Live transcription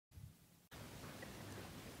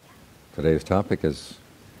Today's topic is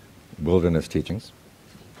wilderness teachings.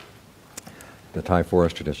 The Thai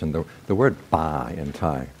forest tradition. The word ba in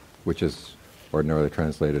Thai, which is ordinarily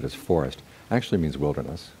translated as forest, actually means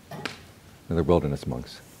wilderness. And they're wilderness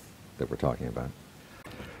monks that we're talking about.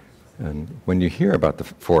 And when you hear about the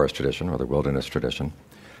forest tradition or the wilderness tradition,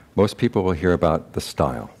 most people will hear about the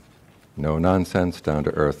style. No nonsense, down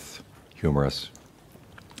to earth, humorous,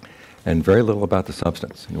 and very little about the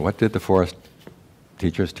substance. And what did the forest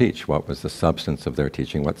teachers teach? What was the substance of their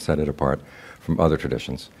teaching? What set it apart from other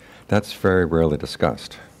traditions? That's very rarely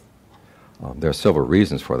discussed. There are several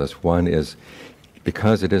reasons for this. One is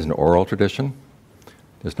because it is an oral tradition,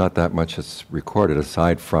 there's not that much that's recorded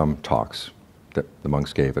aside from talks that the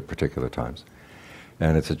monks gave at particular times.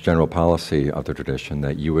 And it's a general policy of the tradition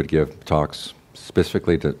that you would give talks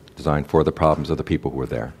specifically designed for the problems of the people who were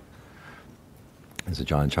there. As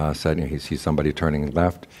Ajahn Chah said, he sees somebody turning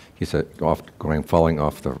left, he said, falling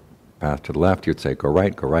off the path to the left, he would say, go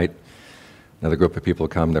right, go right. Another group of people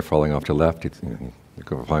come, they're falling off to the left,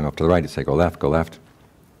 they're falling off to the right, he'd say, go left, go left.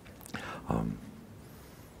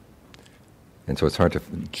 And so it's hard to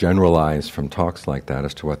generalize from talks like that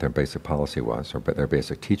as to what their basic policy was, or their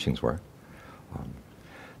basic teachings were.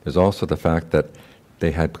 There's also the fact that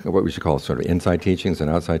they had what we should call sort of inside teachings and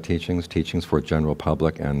outside teachings, teachings for general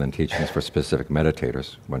public, and then teachings for specific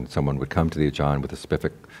meditators. When someone would come to the Ajahn with a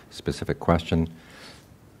specific question,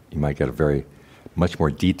 you might get a much more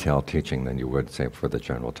detailed teaching than you would, say, for the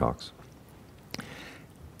general talks.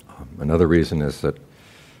 Another reason is that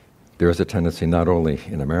there is a tendency not only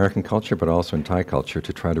in American culture but also in Thai culture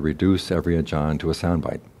to try to reduce every Ajahn to a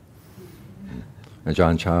soundbite.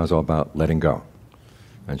 Ajahn Chah is all about letting go.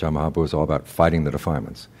 Ajahn Mahaprabhu is all about fighting the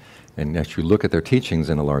defilements. And as you look at their teachings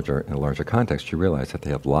in a larger context, you realize that they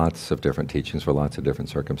have lots of different teachings for lots of different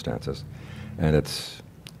circumstances. And it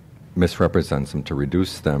misrepresents them to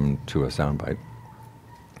reduce them to a soundbite.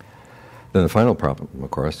 Then the final problem,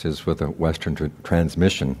 of course, is with the Western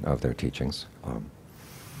transmission of their teachings.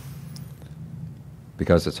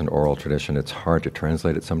 Because it's an oral tradition, it's hard to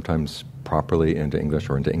translate it sometimes properly into English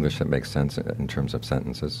or into English that makes sense in terms of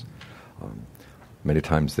sentences. Many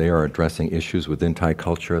times they are addressing issues within Thai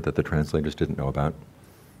culture that the translators didn't know about.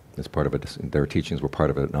 As part of their teachings were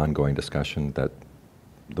part of an ongoing discussion that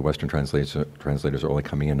the Western translators are only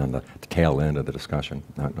coming in on the tail end of the discussion,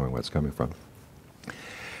 not knowing where it's coming from.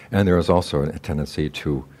 And there is also a tendency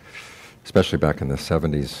to, especially back in the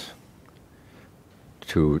 70s,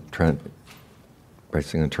 to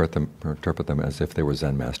basically interpret them as if they were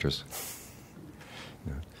Zen masters.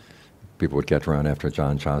 People would get around after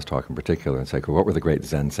Ajahn Chah's talk in particular and say, well, what were the great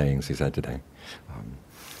Zen sayings he said today?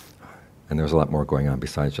 And there's a lot more going on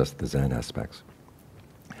besides just the Zen aspects.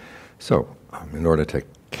 So, in order to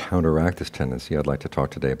counteract this tendency, I'd like to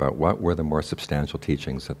talk today about what were the more substantial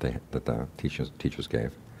teachings that the teachers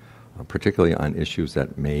gave, particularly on issues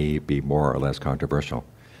that may be more or less controversial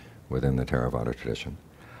within the Theravada tradition.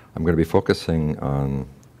 I'm going to be focusing on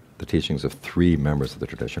the teachings of three members of the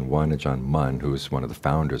tradition. One, Ajahn Mun, who is one of the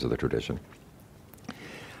founders of the tradition.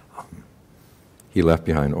 He left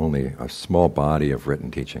behind only a small body of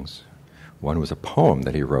written teachings. One was a poem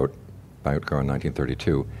that he wrote by Utgar in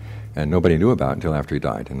 1932, and nobody knew about until after he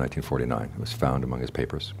died in 1949. It was found among his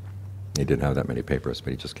papers. He didn't have that many papers,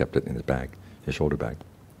 but he just kept it in his bag, his shoulder bag.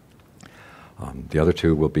 The other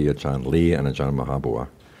two will be Ajahn Lee and Ajahn Mahabua,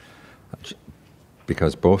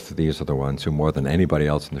 because both of these are the ones who, more than anybody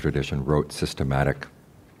else in the tradition, wrote systematic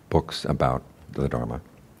books about the Dharma.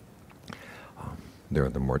 They're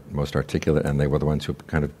the most articulate, and they were the ones who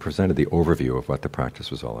kind of presented the overview of what the practice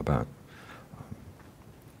was all about.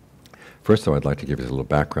 First, though, I'd like to give you a little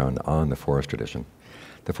background on the forest tradition.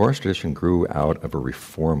 The forest tradition grew out of a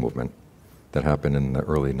reform movement that happened in the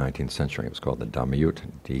early 19th century. It was called the Dhammayut,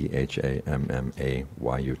 D-H-A-M-M-A-Y-U-T.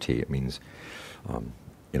 It means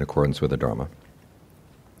in accordance with the Dharma.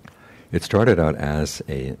 It started out as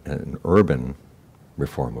an urban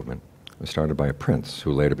reform movement. It was started by a prince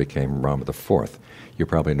who later became Rama IV. You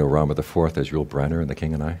probably know Rama IV as Yul Brynner in The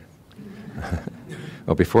King and I.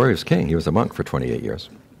 Well, before he was king, he was a monk for 28 years.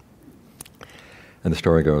 And the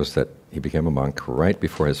story goes that he became a monk right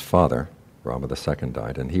before his father, Rama II,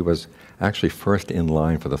 died, and he was actually first in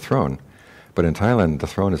line for the throne. But in Thailand,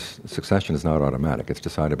 the succession is not automatic. It's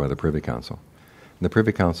decided by the Privy Council. And the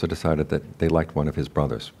Privy Council decided that they liked one of his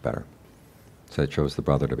brothers better. So they chose the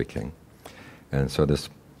brother to be king. And so this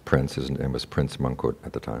prince, his name was Prince Mangkut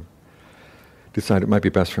at the time, decided it might be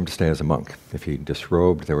best for him to stay as a monk. If he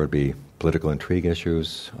disrobed, there would be political intrigue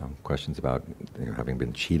issues, questions about having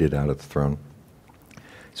been cheated out of the throne.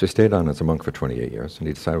 So he stayed on as a monk for 28 years, and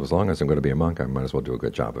he decided, as long as I'm going to be a monk, I might as well do a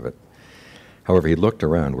good job of it. However, he looked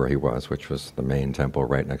around where he was, which was the main temple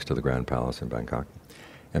right next to the Grand Palace in Bangkok,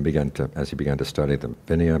 and as he began to study the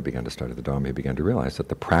Vinaya, began to study the Dhamma, he began to realize that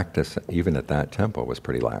the practice, even at that temple, was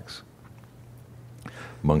pretty lax.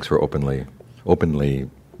 Monks were openly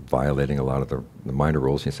violating a lot of the minor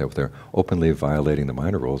rules. He said, if they're openly violating the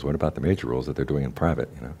minor rules, what about the major rules that they're doing in private?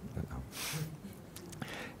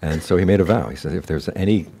 And so he made a vow. He said, if there's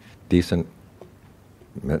any decent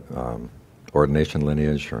ordination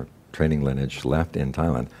lineage or training lineage left in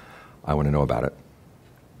Thailand, I want to know about it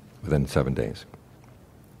within 7 days.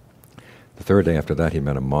 The third day after that, he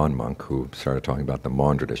met a Mon monk who started talking about the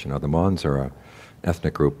Mon tradition. Now, the Mons are an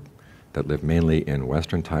ethnic group that live mainly in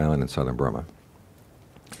western Thailand and southern Burma.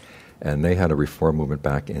 And they had a reform movement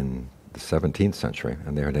back in the 17th century,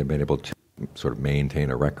 and they'd been able to sort of maintain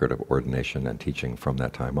a record of ordination and teaching from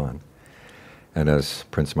that time on. And as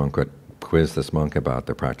Prince Mongkut quizzed this monk about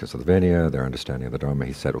their practice of the Vinaya, their understanding of the Dharma,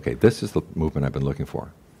 he said, okay, this is the movement I've been looking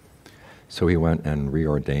for. So he went and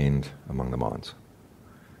reordained among the Mons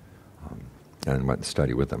and went and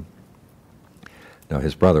studied with them. Now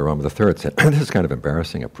his brother, Rama III, said, this is kind of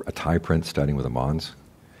embarrassing, a Thai prince studying with the Mons.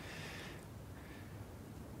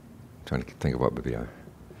 I'm trying to think of what would be it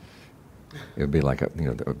would be like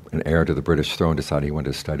an heir to the British throne decided he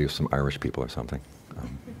wanted to study with some Irish people or something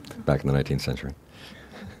back in the 19th century.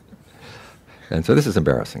 And so this is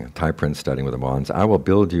embarrassing, a Thai prince studying with the Mons. I will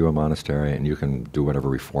build you a monastery and you can do whatever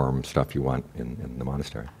reform stuff you want in the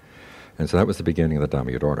monastery. And so that was the beginning of the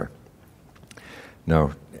Dhammayut order.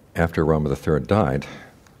 Now, after Rama III died,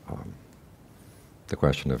 the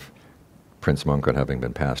question of Prince Mongkut having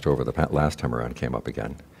been passed over the last time around came up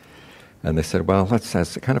again. And they said, well,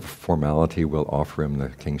 as a kind of formality, we'll offer him the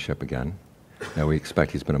kingship again. Now, we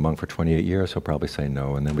expect he's been a monk for 28 years, he'll probably say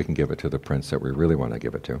no, and then we can give it to the prince that we really want to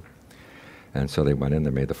give it to. And so they went in,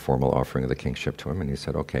 they made the formal offering of the kingship to him, and he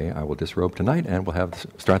said, okay, I will disrobe tonight, and we'll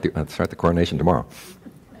start the coronation tomorrow.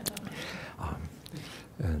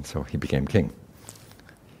 And so he became king.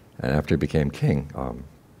 And after he became king,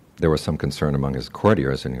 there was some concern among his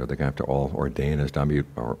courtiers, and they're going to have to all ordain as Dhammayut,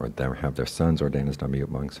 or have their sons ordain as Dhammayut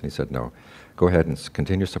monks. And he said, no, go ahead and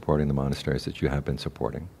continue supporting the monasteries that you have been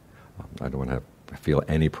supporting. I don't want to feel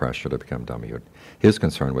any pressure to become Dhammayut. His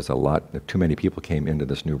concern was too many people came into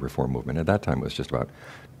this new reform movement. At that time, it was just about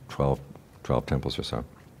 12 temples or so.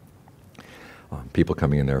 People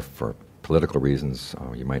coming in there for political reasons,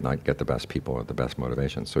 you might not get the best people or the best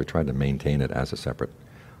motivations. So he tried to maintain it as a separate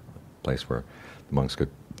place where the monks could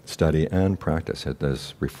study and practice it.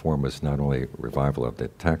 This reform was not only revival of the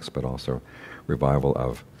text, but also revival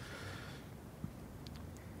of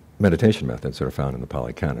meditation methods that are found in the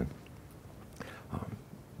Pali Canon.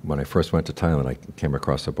 When I first went to Thailand, I came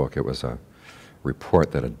across a book. It was a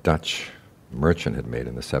report that a Dutch merchant had made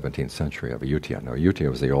in the 17th century of Ayutthaya. Now, Ayutthaya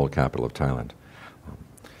was the old capital of Thailand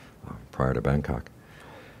prior to Bangkok.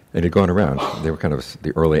 And he'd gone around. They were kind of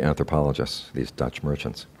the early anthropologists, these Dutch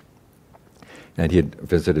merchants. And he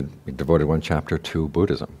devoted one chapter to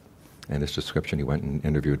Buddhism. And his description, he went and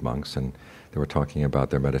interviewed monks, and they were talking about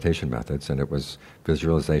their meditation methods, and it was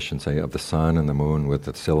visualization, say, of the sun and the moon with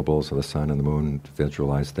the syllables of the sun and the moon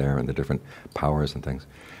visualized there and the different powers and things.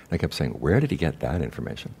 And I kept saying, where did he get that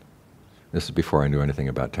information? This is before I knew anything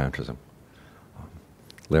about Tantrism.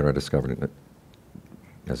 Later I discovered that,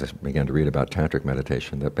 as I began to read about Tantric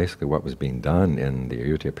meditation, that basically what was being done in the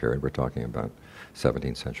Ayutthaya period, we're talking about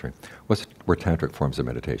 17th century, were tantric forms of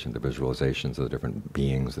meditation, the visualizations of the different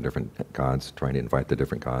beings, the different gods, trying to invite the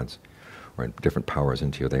different gods or different powers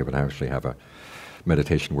into you. They would actually have a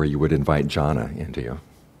meditation where you would invite jhana into you.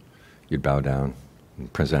 You'd bow down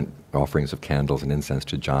and present offerings of candles and incense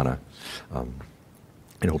to jhana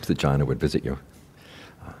in hopes that jhana would visit you.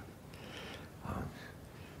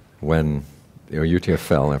 When Ayutthaya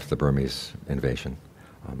fell after the Burmese invasion,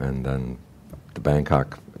 and then the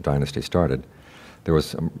Bangkok dynasty started, there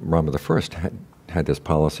was Rama I had this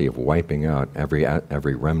policy of wiping out every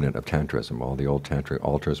remnant of Tantrism. All the old Tantric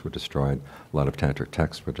altars were destroyed, a lot of Tantric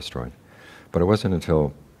texts were destroyed. But it wasn't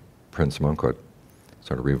until Prince Mongkut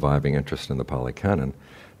started reviving interest in the Pali Canon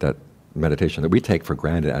that meditation that we take for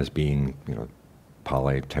granted as being,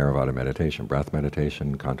 Pali Theravada meditation, breath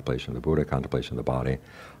meditation, contemplation of the Buddha, contemplation of the body,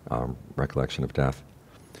 recollection of death,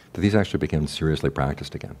 that these actually became seriously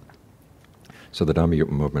practiced again. So the Dhammayut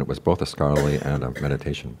movement was both a scholarly and a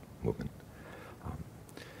meditation movement.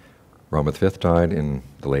 Rama V died in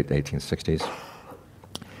the late 1860s.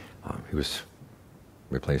 He was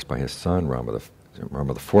replaced by his son, Rama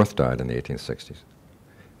IV died in the 1860s.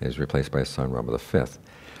 He was replaced by his son, Rama V.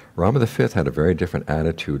 Rama V had a very different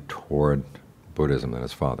attitude toward Buddhism than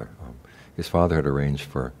his father. His father had arranged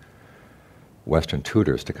for Western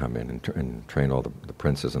tutors to come in and train all the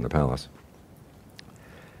princes in the palace.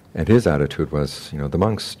 And his attitude was, the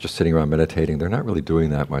monks just sitting around meditating, they're not really doing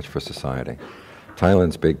that much for society.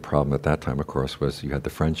 Thailand's big problem at that time, of course, was you had the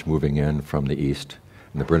French moving in from the east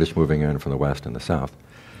and the British moving in from the west and the south.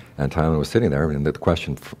 And Thailand was sitting there, and the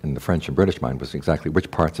question in the French and British mind was exactly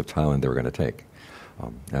which parts of Thailand they were going to take.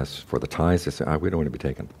 As for the Thais, they said, we don't want to be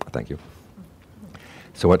taken. Thank you.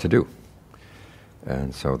 So what to do?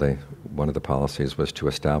 And so one of the policies was to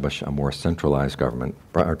establish a more centralized government.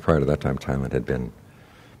 Prior to that time, Thailand had been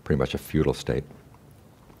pretty much a feudal state.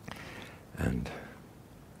 And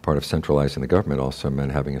part of centralizing the government also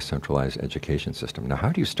meant having a centralized education system. Now, how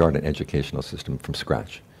do you start an educational system from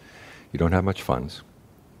scratch? You don't have much funds,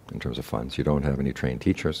 in terms of funds. You don't have any trained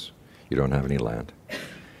teachers. You don't have any land.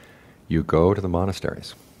 You go to the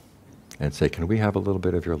monasteries and say, can we have a little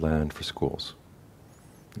bit of your land for schools?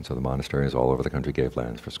 And so the monasteries all over the country gave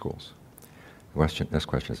lands for schools. Next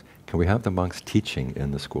question is, can we have the monks teaching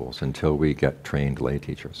in the schools until we get trained lay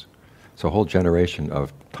teachers? So a whole generation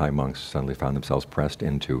of Thai monks suddenly found themselves pressed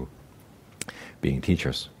into being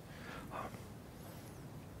teachers.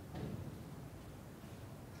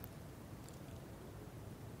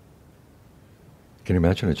 Can you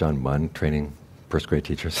imagine a John Munn training first grade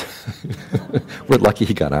teachers? We're lucky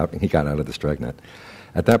he got out of this dragnet.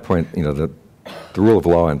 At that point, the rule of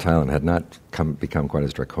law in Thailand had not become quite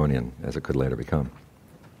as draconian as it could later become.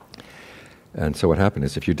 And so what happened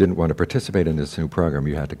is if you didn't want to participate in this new program,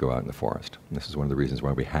 you had to go out in the forest. And this is one of the reasons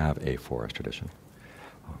why we have a forest tradition.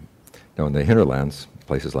 Now in the hinterlands,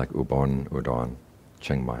 places like Ubon, Udon,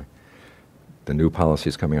 Chiang Mai, the new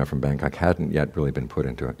policies coming out from Bangkok hadn't yet really been put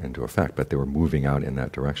into effect, but they were moving out in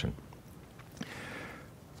that direction.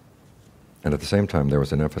 And at the same time, there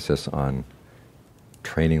was an emphasis on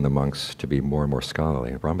training the monks to be more and more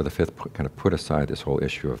scholarly. Rama V kind of put aside this whole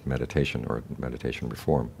issue of meditation or meditation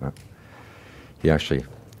reform. He actually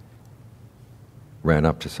ran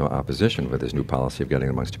up to some opposition with his new policy of getting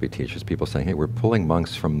the monks to be teachers. People saying, hey, we're pulling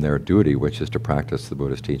monks from their duty, which is to practice the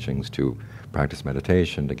Buddhist teachings, to practice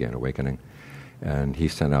meditation, to gain awakening. And he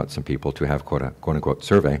sent out some people to have quote-unquote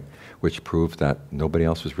survey, which proved that nobody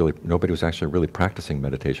was actually really practicing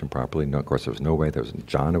meditation properly. No, of course, there was no way.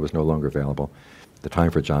 Jhana was no longer available. The time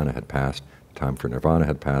for jhana had passed. The time for nirvana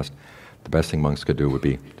had passed. The best thing monks could do would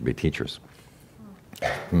be to be teachers.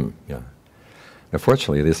 Yeah. Now,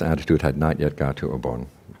 fortunately, this attitude had not yet got to Ubon,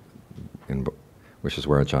 which is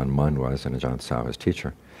where Ajahn Mun was and Ajahn Sao, his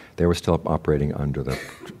teacher. They were still operating under the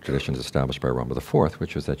traditions established by Rama IV,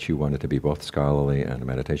 which was that you wanted to be both scholarly and a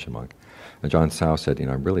meditation monk. Ajahn Sao said,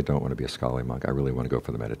 I really don't want to be a scholarly monk. I really want to go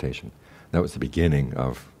for the meditation. That was the beginning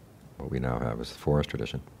of what we now have as the forest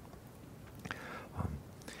tradition.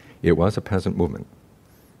 It was a peasant movement.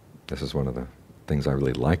 This is one of the things I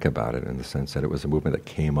really like about it, in the sense that it was a movement that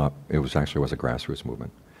came up. It was a grassroots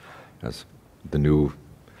movement. As the new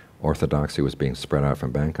orthodoxy was being spread out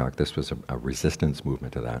from Bangkok, this was a resistance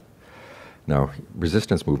movement to that. Now,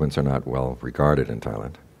 resistance movements are not well regarded in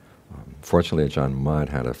Thailand. Fortunately, Ajahn Mun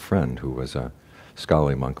had a friend who was a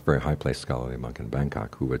scholarly monk, very high-placed scholarly monk in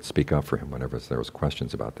Bangkok, who would speak up for him whenever there was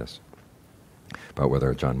questions about this, about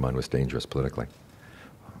whether Ajahn Mun was dangerous politically.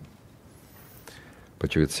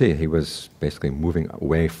 But you could see he was basically moving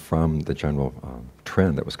away from the general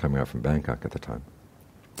trend that was coming out from Bangkok at the time.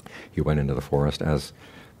 He went into the forest. As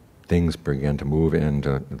things began to move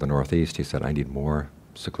into the northeast, he said, I need more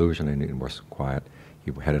seclusion, I need more quiet.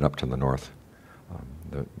 He headed up to the north.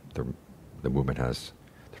 The movement has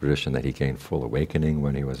the tradition that he gained full awakening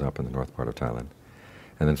when he was up in the north part of Thailand.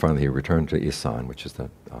 And then finally he returned to Isan, which is the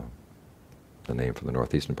name for the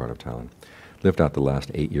northeastern part of Thailand. Lived out the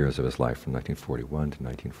last 8 years of his life from 1941 to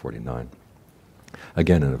 1949.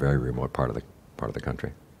 Again, in a very remote part of the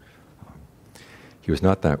country. He was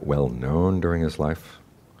not that well known during his life,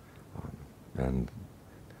 and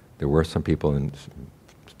there were some people,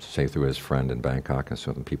 say through his friend in Bangkok, and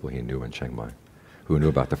some people he knew in Chiang Mai, who knew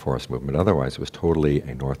about the forest movement. Otherwise, it was totally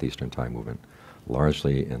a northeastern Thai movement,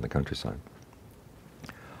 largely in the countryside.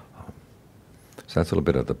 So that's a little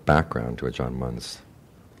bit of the background to Ajahn Mun's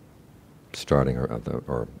starting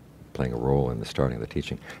or playing a role in the starting of the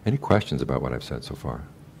teaching. Any questions about what I've said so far?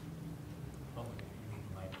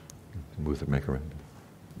 Move the mic around.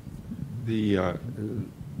 A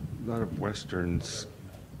lot of Western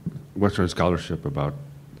scholarship about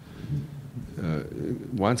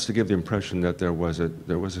wants to give the impression that there was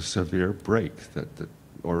a severe break, that the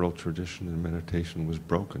oral tradition and meditation was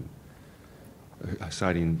broken,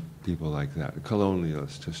 citing people like that,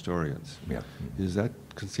 colonialist historians. Yeah. Is that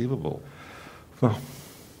conceivable? Well,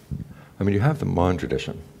 I mean, you have the Mon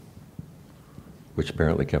tradition, which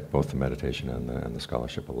apparently kept both the meditation and the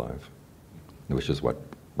scholarship alive, which is what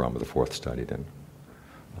Brahma IV studied in.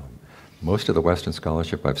 Most of the Western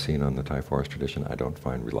scholarship I've seen on the Thai forest tradition I don't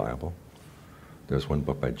find reliable. There's one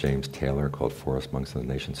book by James Taylor called Forest Monks and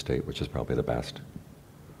the Nation State, which is probably the best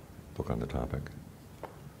book on the topic.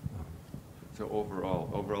 So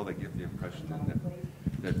overall, they give the impression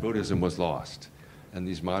that Buddhism was lost, and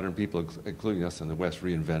these modern people, including us in the West,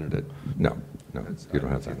 reinvented it. No, you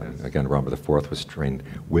don't have that. Again, Brahma IV was trained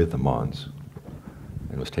with the Mons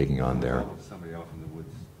and was taking on their... Somebody off in the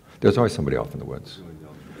woods. There's always somebody off in the woods.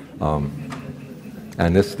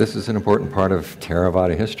 And this is an important part of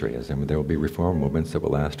Theravada history. There will be reform movements that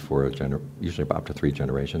will last for usually up to 3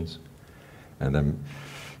 generations. And then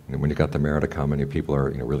when you got the merit of how many people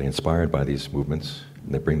are really inspired by these movements,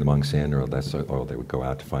 and they bring the monks in, or they would go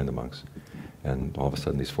out to find the monks. And all of a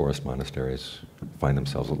sudden these forest monasteries find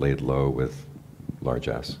themselves laid low with large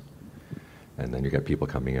S. And then you get people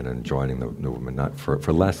coming in and joining the movement, not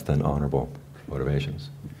for less than honorable motivations.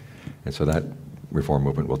 And so that reform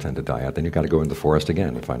movement will tend to die out. Then you've got to go into the forest again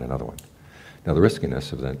and find another one. Now the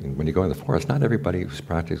riskiness of that, when you go in the forest, not everybody who's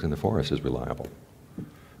practicing in the forest is reliable.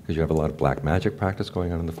 Because you have a lot of black magic practice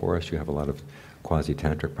going on in the forest, you have a lot of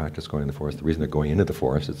quasi-tantric practice going in the forest. The reason they're going into the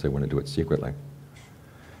forest is they want to do it secretly.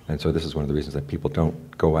 And so this is one of the reasons that people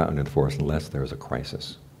don't go out into the forest unless there is a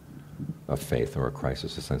crisis of faith or a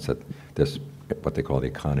crisis, a sense that this, what they call the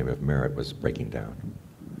economy of merit, was breaking down.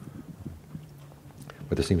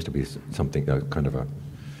 But there seems to be something, kind of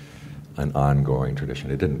an ongoing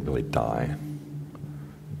tradition. It didn't really die.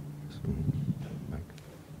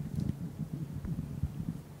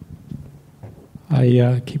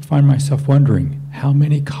 I keep finding myself wondering how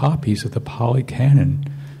many copies of the Pali Canon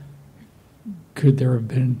could there have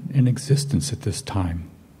been in existence at this time.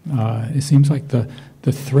 It seems like the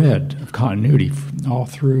thread of continuity all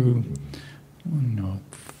through,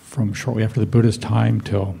 from shortly after the Buddha's time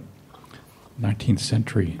till 19th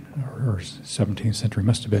century or 17th century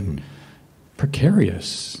must have been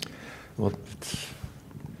precarious. Well,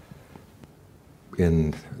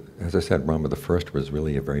 as I said, Brahma I was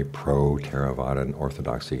really a very pro-Theravada and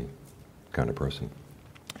orthodoxy kind of person.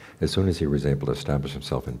 As soon as he was able to establish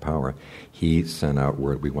himself in power, he sent out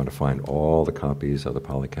word, we want to find all the copies of the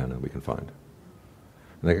Pali Canon we can find.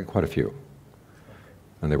 And they got quite a few.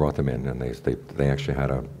 And they brought them in, and they actually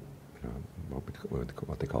had a,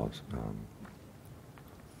 what they call it,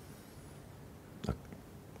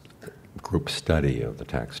 a group study of the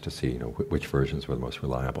text to see, which versions were the most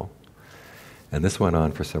reliable. And this went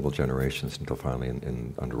on for several generations until finally,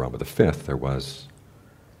 under Brahma V, there was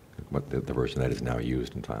what the version that is now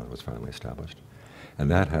used in Thailand was finally established. And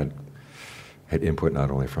that had input not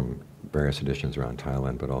only from various editions around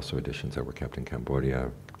Thailand, but also editions that were kept in Cambodia,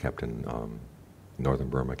 kept in northern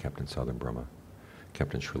Burma, kept in southern Burma,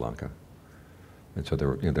 kept in Sri Lanka. And so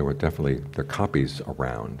there were definitely copies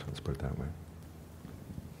around, let's put it that way.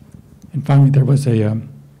 And finally, there was a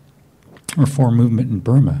reform movement in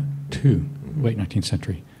Burma, too, late 19th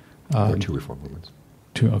century. There were 2 reform movements.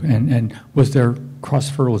 And was there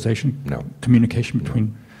cross-fertilization? No. Communication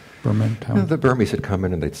between Burma and Thailand? The Burmese had come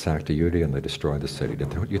in and they'd sacked Ayutthaya and they destroyed the city.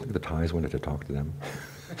 Do you think the Thais wanted to talk to them?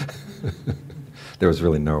 There was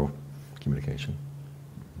really no communication.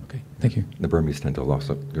 Okay, thank you. The Burmese tend to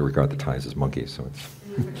also regard the Thais as monkeys, so it's...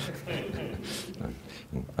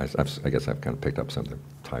 I guess I've kind of picked up some of the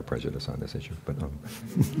Thai prejudice on this issue, but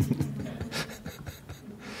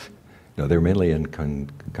no, they're mainly in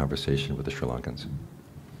conversation with the Sri Lankans.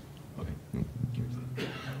 Okay.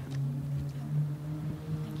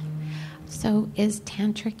 So is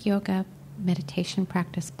tantric yoga meditation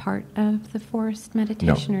practice part of the forest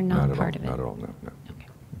meditation, or not part of it? Not at all, no.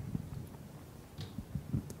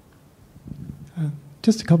 Okay.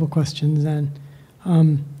 Just a couple questions then.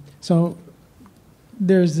 So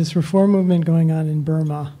there's this reform movement going on in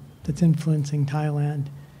Burma that's influencing Thailand.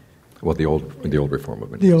 Well, the old reform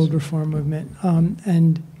movement. The old reform movement.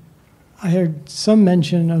 And I heard some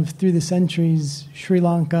mention of, through the centuries, Sri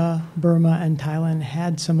Lanka, Burma, and Thailand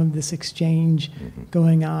had some of this exchange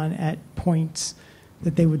going on at points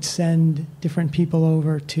that they would send different people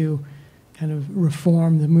over to kind of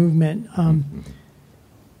reform the movement.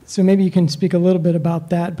 So maybe you can speak a little bit about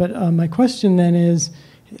that. But my question then is,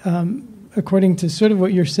 according to sort of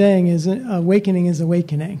what you're saying, is awakening is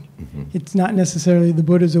awakening. It's not necessarily the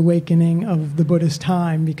Buddha's awakening of the Buddha's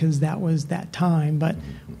time, because that was that time. But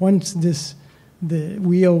once the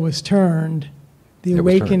wheel was turned, the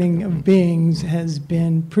awakening of beings has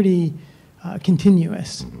been pretty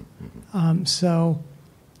continuous. So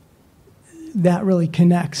that really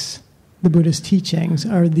connects the Buddha's teachings.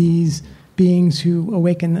 Are these beings who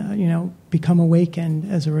awaken, become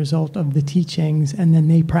awakened as a result of the teachings, and then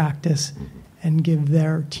they practice and give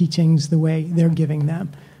their teachings the way they're giving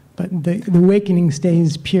them. But the awakening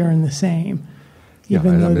stays pure and the same.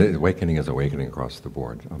 Awakening is awakening across the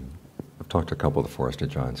board. I've talked to a couple of the Forest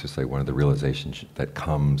Ajahns who say one of the realizations that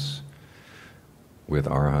comes with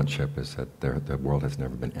arahantship is that the world has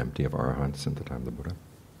never been empty of arahants since the time of the Buddha.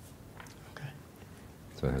 Okay.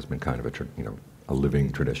 So it has been kind of a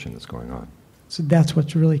living tradition that's going on. So that's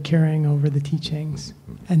what's really carrying over the teachings,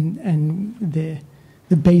 and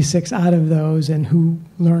the basics out of those, and who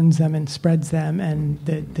learns them and spreads them, and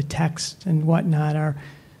the text and whatnot are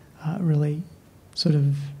really sort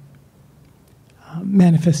of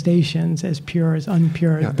manifestations, as pure as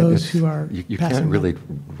unpure, those who are you passing can't really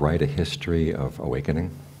them. write a history of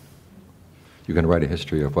awakening. You can write a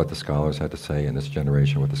history of what the scholars had to say in this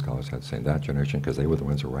generation, what the scholars had to say in that generation, because they were the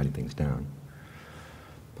ones who were writing things down.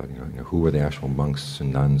 But who were the actual monks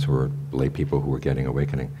and nuns who were lay people who were getting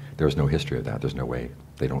awakening? There was no history of that. There's no way.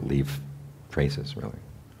 They don't leave traces, really.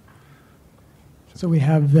 So we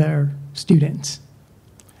have their students.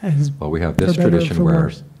 Well, we have this tradition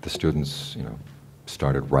where the students,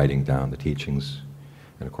 started writing down the teachings,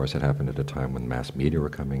 and of course it happened at a time when mass media were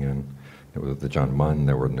coming in. With the Ajahn Mun,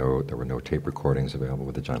 there were no tape recordings available.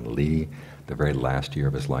 With the Ajahn Lee, the very last year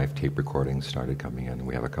of his life, tape recordings started coming in, and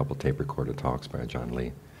we have a couple tape recorded talks by Ajahn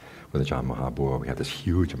Lee. With Ajahn Mahabua, we have this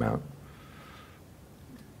huge amount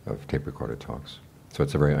of tape recorded talks. So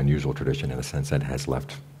it's a very unusual tradition in a sense that has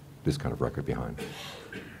left this kind of record behind.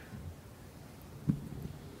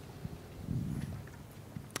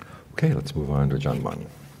 Okay, let's move on to Ajahn Mun.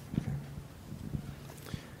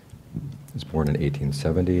 He was born in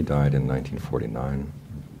 1870, died in 1949.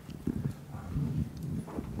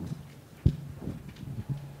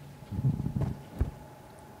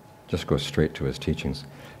 Just go straight to his teachings.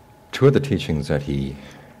 Two of the teachings that he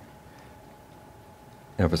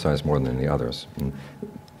emphasized more than the others. And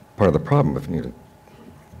part of the problem of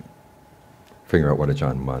figuring out what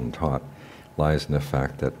Ajahn Mun taught lies in the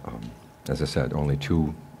fact that, as I said, only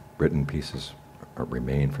two written pieces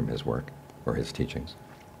remain from his work or his teachings.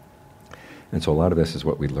 And so a lot of this is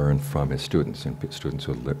what we learn from his students, and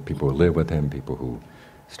people who live with him, people who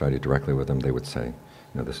studied directly with him. They would say,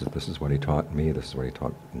 this is what he taught me, this is what he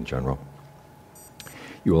taught in general.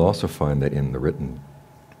 You will also find that in the written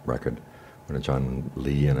record, when Ajahn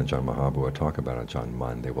Lee and Ajahn Mahabua talk about Ajahn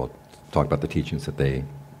Mun, they will talk about the teachings that they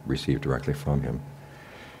received directly from him.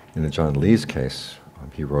 In Ajahn Lee's case,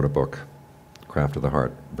 he wrote a book, Craft of the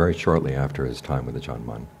Heart, very shortly after his time with Ajahn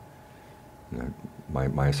Mun.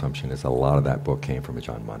 My assumption is a lot of that book came from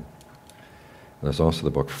Ajahn Mun. There's also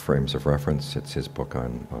the book Frames of Reference. It's his book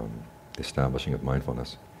on the establishing of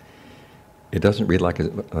mindfulness. It doesn't read like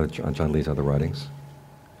Ajahn Lee's other writings.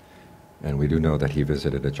 And we do know that he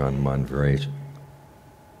visited Ajahn Mun very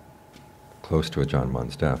close to Ajahn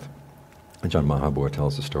Mun's death. Ajahn Mahabua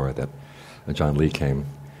tells the story that Ajahn Lee came,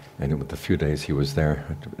 and with the few days he was there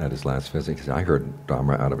at his last visit, he said, I heard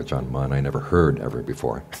Dhamma out of Ajahn Mun I never heard ever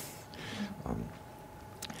before.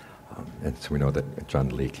 And so we know that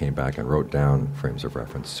Ajahn Lee came back and wrote down Frames of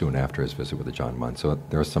Reference soon after his visit with Ajahn Mun. So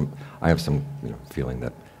I have some feeling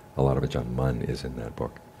that a lot of Ajahn Mun is in that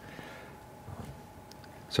book.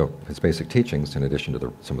 So his basic teachings, in addition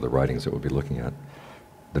to some of the writings that we'll be looking at,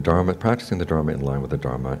 the Dharma, practicing the Dharma in line with the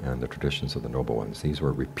Dharma and the traditions of the noble ones. These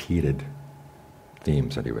were repeated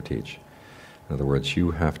themes that he would teach. In other words,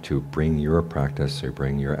 you have to bring your practice, or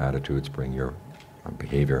bring your attitudes, bring your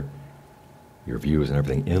behavior, your views and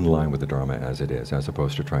everything in line with the Dharma as it is, as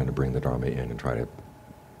opposed to trying to bring the Dharma in and try to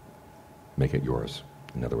make it yours.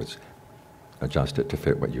 In other words, adjust it to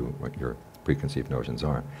fit what your preconceived notions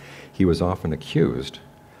are. He was often accused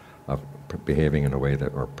of behaving in a way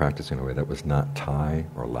that, or practicing in a way that was not Thai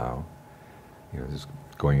or Lao. Just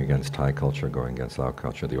going against Thai culture, going against Lao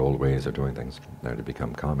culture, the old ways of doing things that had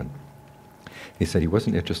become common. He said he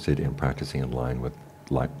wasn't interested in practicing in line with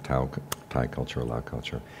Thai culture or Lao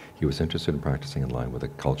culture. He was interested in practicing in line with the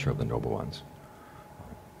culture of the noble ones.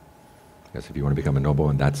 Because if you want to become a noble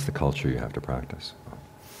one, that's the culture you have to practice.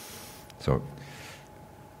 So,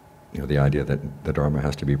 the idea that the Dharma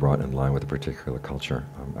has to be brought in line with a particular culture.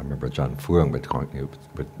 I remember John Phương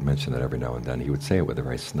would mention that every now and then. He would say it with a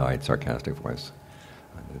very snide, sarcastic voice.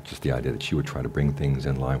 Just the idea that she would try to bring things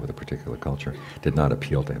in line with a particular culture did not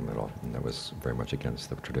appeal to him at all. And that was very much against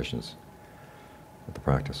the traditions of the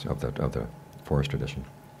practice of the forest tradition.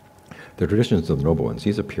 The traditions of the noble ones,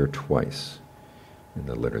 these appear twice in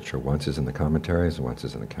the literature. Once is in the commentaries, and once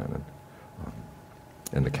is in the canon.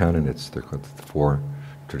 In the canon, the four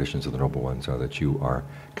traditions of the noble ones are that you are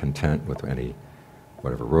content with any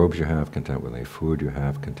whatever robes you have, content with any food you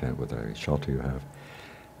have, content with any shelter you have.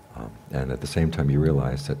 And at the same time you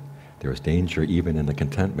realize that there is danger even in the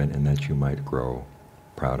contentment and that you might grow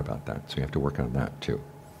proud about that. So you have to work on that too.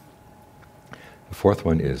 The fourth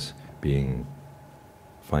one is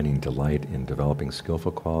finding delight in developing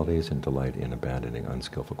skillful qualities and delight in abandoning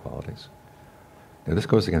unskillful qualities. Now this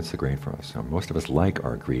goes against the grain for us. Most of us like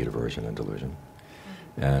our greed, aversion, and delusion,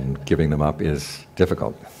 and giving them up is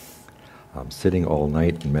difficult. Sitting all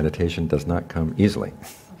night in meditation does not come easily,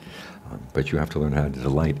 but you have to learn how to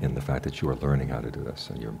delight in the fact that you are learning how to do this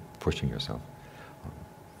and you're pushing yourself.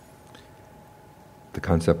 The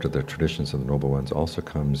concept of the traditions of the noble ones also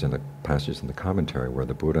comes in a passage in the commentary where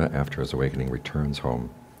the Buddha, after his awakening, returns home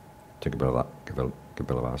to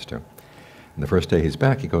Kapilavastu. And the first day he's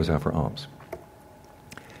back, he goes out for alms.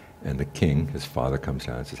 And the king, his father, comes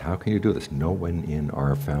down and says, "How can you do this? No one in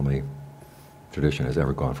our family tradition has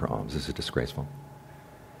ever gone for alms. This is disgraceful."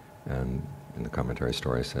 And in the commentary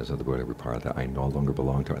story says of the Buddha, replied that I no longer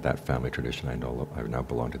belong to that family tradition. I now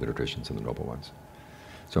belong to the traditions of the noble ones.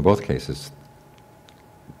 So in both cases,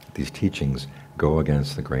 these teachings go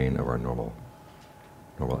against the grain of our normal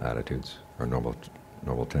attitudes, our normal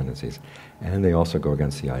tendencies, and they also go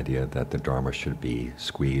against the idea that the Dharma should be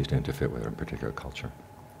squeezed in to fit with a particular culture.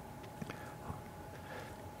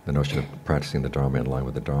 The notion of practicing the Dharma in line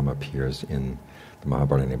with the Dharma appears in the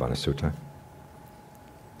Mahabharata Sutta,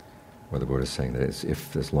 where the Buddha is saying that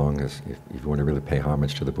if you want to really pay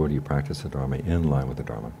homage to the Buddha, you practice the Dharma in line with the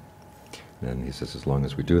Dharma. And he says, as long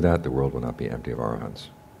as we do that, the world will not be empty of arahants.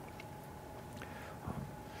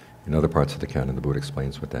 In other parts of the canon, the Buddha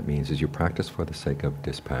explains what that means is you practice for the sake of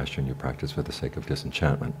dispassion, you practice for the sake of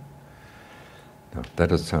disenchantment. Now, that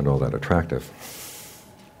doesn't sound all that attractive,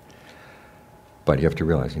 but you have to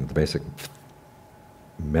realize, the basic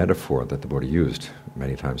metaphor that the Buddha used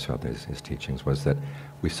many times throughout his teachings was that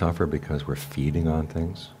we suffer because we're feeding on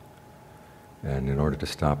things, and in order to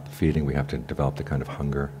stop feeding, we have to develop the kind of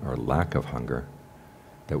hunger or lack of hunger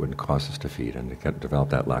that wouldn't cause us to feed. And to develop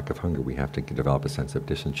that lack of hunger, we have to develop a sense of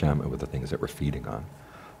disenchantment with the things that we're feeding on,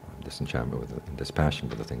 disenchantment and dispassion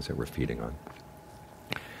with the things that we're feeding on.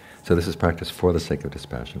 So this is practice for the sake of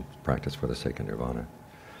dispassion, practice for the sake of nirvana.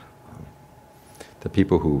 The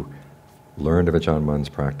people who learned of Ajahn Mun's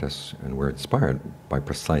practice and were inspired by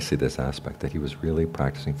precisely this aspect, that he was really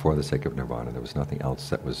practicing for the sake of nirvana. There was nothing else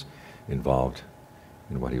that was involved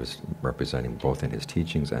in what he was representing, both in his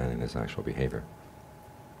teachings and in his actual behavior.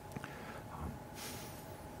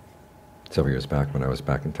 Several years back, when I was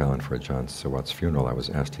back in Thailand for Ajahn Sawat's funeral, I was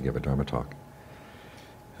asked to give a Dharma talk.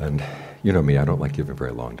 And you know me, I don't like giving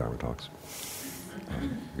very long Dharma talks.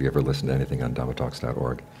 If you ever listen to anything on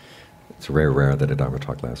dharmatalks.org, it's very rare that a Dharma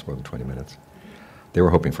talk lasts more than 20 minutes. They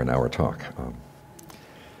were hoping for an hour talk.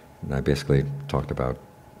 And I basically talked about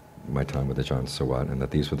my time with Ajahn Sawat, and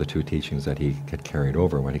that these were the two teachings that he had carried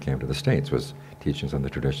over when he came to the States, was teachings on the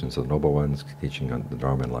traditions of the noble ones, teaching on the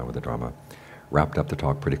Dharma in line with the Dharma. Wrapped up the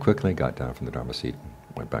talk pretty quickly, got down from the Dharma seat, and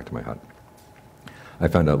went back to my hut. I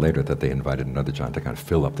found out later that they invited another Ajahn to kind of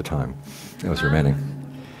fill up the time that was remaining.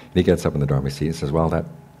 And he gets up in the Dharma seat and says, "Well, that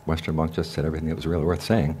Western monk just said everything that was really worth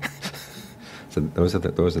saying." So those are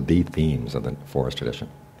the themes of the forest tradition.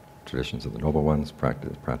 Traditions of the noble ones,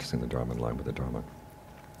 practicing the Dharma in line with the Dharma.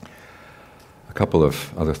 A couple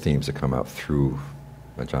of other themes that come out through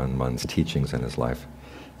Ajahn Mun's teachings in his life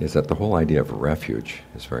is that the whole idea of refuge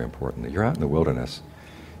is very important. That you're out in the wilderness,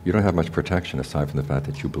 you don't have much protection aside from the fact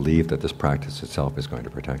that you believe that this practice itself is going to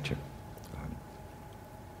protect you.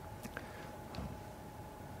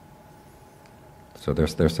 So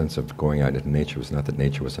their sense of going out into nature was not that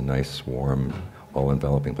nature was a nice, warm,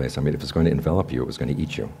 all-enveloping place. I mean, if it's going to envelop you, it was going to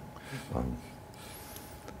eat you.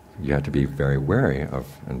 You had to be very wary of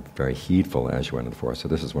and very heedful as you went into the forest. So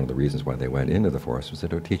this is one of the reasons why they went into the forest, was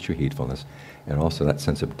that it would teach you heedfulness, and also that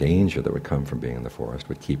sense of danger that would come from being in the forest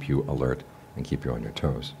would keep you alert and keep you on your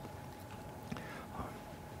toes.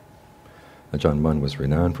 Ajahn Mun was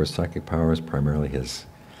renowned for his psychic powers, primarily his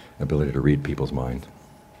ability to read people's mind.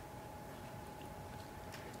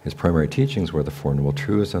 His primary teachings were the Four Noble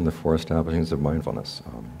Truths and the Four Establishings of Mindfulness.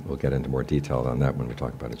 We'll get into more detail on that when we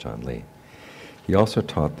talk about Ajahn Lee. He also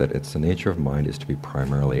taught that it's the nature of mind is to be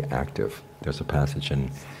primarily active. There's a passage in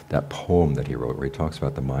that poem that he wrote where he talks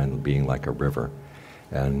about the mind being like a river,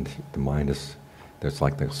 and the mind there's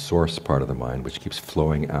like the source part of the mind which keeps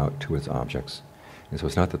flowing out to its objects. And so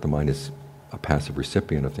it's not that the mind is a passive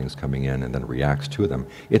recipient of things coming in and then reacts to them.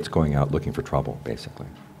 It's going out looking for trouble, basically.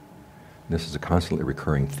 And this is a constantly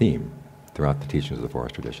recurring theme throughout the teachings of the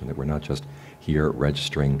forest tradition, that we're not just here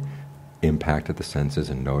registering impact of the senses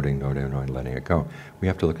and noting, letting it go. We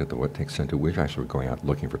have to look at the extent to which actually we're going out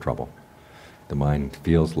looking for trouble. The mind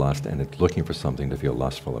feels lust and it's looking for something to feel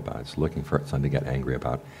lustful about. It's looking for something to get angry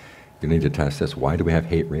about. You need to test this. Why do we have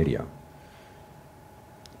hate radio?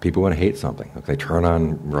 People want to hate something. Like they turn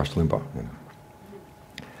on Rush Limbaugh.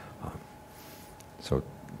 So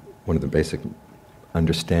one of the basic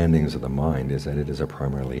understandings of the mind is that it is a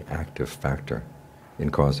primarily active factor in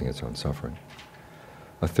causing its own suffering.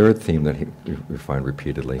 A third theme that we find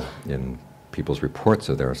repeatedly in people's reports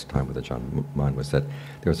of their time with Ajahn Mun was that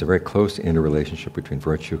there was a very close interrelationship between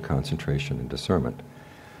virtue, concentration, and discernment.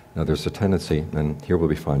 Now there's a tendency, and here we'll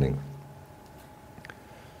be finding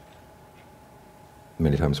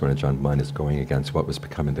many times when Ajahn Mun is going against what was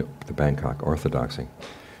becoming the Bangkok orthodoxy.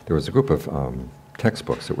 There was a group of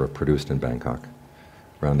textbooks that were produced in Bangkok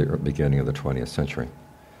around the beginning of the 20th century,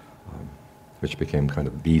 which became kind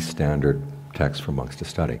of the standard text for monks to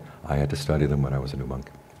study. I had to study them when I was a new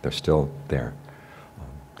monk. They're still there.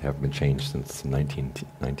 They haven't been changed since the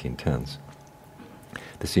 1910s.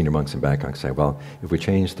 The senior monks in Bangkok say, well, if we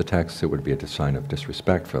change the text, it would be a sign of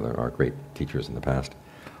disrespect for our great teachers in the past.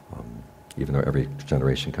 Even though every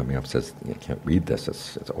generation coming up says, you can't read this,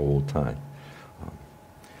 it's old time.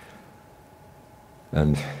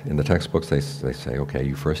 And in the textbooks they say, okay,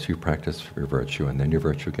 you practice your virtue, and then your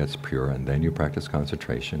virtue gets pure, and then you practice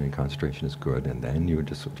concentration, and concentration is good, and then you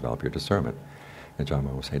develop your discernment. And Ajahn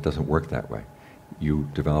Mun will say, it doesn't work that way. You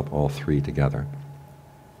develop all three together.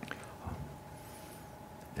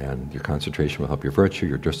 And your concentration will help your virtue,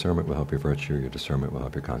 your discernment will help your virtue, your discernment will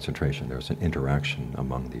help your concentration. There's an interaction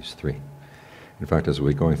among these three. In fact, as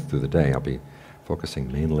we're going through the day, I'll be focusing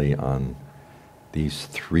mainly on these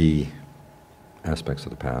three aspects of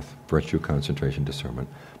the path: virtue, concentration, discernment,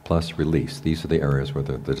 plus release. These are the areas where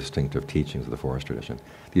the distinctive teachings of the forest tradition.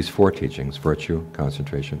 These four teachings, virtue,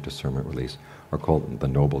 concentration, discernment, release, are called the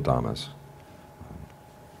noble Dhammas.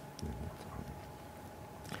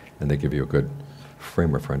 And they give you a good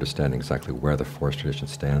framework for understanding exactly where the forest tradition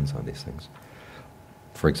stands on these things.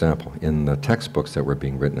 For example, in the textbooks that were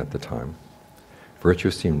being written at the time, virtue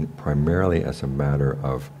seemed primarily as a matter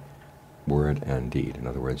of word and deed. In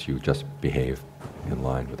other words, you just behave in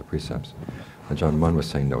line with the precepts. And Ajahn Mun was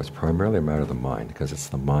saying, no, it's primarily a matter of the mind, because it's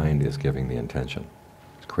the mind is giving the intention.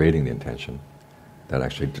 It's creating the intention that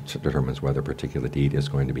actually determines whether a particular deed is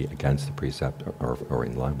going to be against the precept or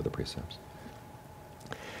in line with the precepts.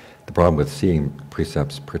 The problem with seeing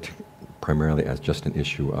precepts primarily as just an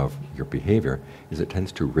issue of your behavior is it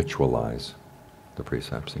tends to ritualize the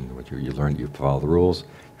precepts. And what you learn, you follow the rules,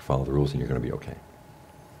 and you're going to be okay.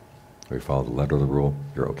 Or you follow the letter of the rule,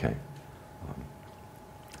 you're okay.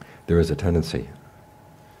 There is a tendency,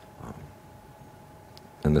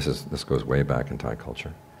 and this goes way back in Thai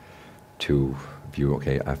culture, to view,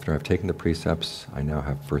 okay, after I've taken the precepts, I now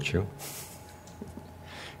have virtue,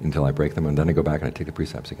 until I break them, and then I go back and I take the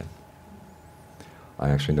precepts again. I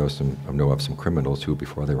actually know of some criminals who,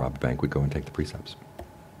 before they robbed a bank, would go and take the precepts,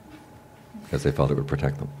 because they felt it would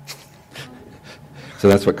protect them. So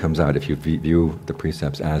that's what comes out if you view the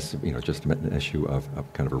precepts as, just an issue of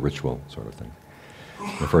kind of a ritual sort of thing.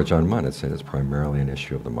 And for Ajahn Mun, it's primarily an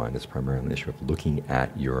issue of the mind. It's primarily an issue of looking at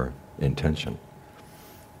your intention.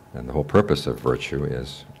 And the whole purpose of virtue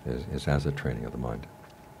is as a training of the mind.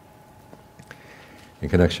 In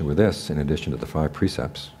connection with this, in addition to the 5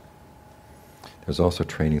 precepts, there's also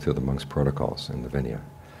training through the monks' protocols in the Vinaya.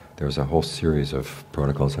 There's a whole series of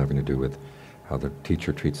protocols having to do with how the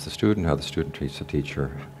teacher treats the student, how the student treats the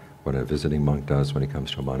teacher, what a visiting monk does when he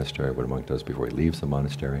comes to a monastery, what a monk does before he leaves the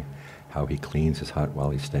monastery, how he cleans his hut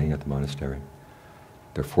while he's staying at the monastery.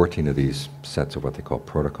 There are 14 of these sets of what they call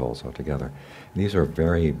protocols altogether. And these are a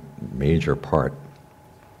very major part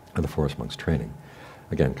of the forest monks' training.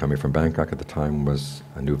 Again, coming from Bangkok at the time was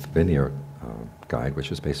a new Vinaya guide, which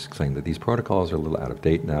was basically saying that these protocols are a little out of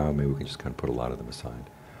date now, maybe we can just kind of put a lot of them aside.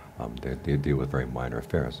 They deal with very minor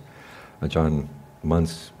affairs. Ajahn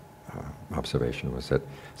Mun's observation was that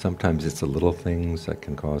sometimes it's the little things that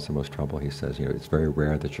can cause the most trouble. He says, it's very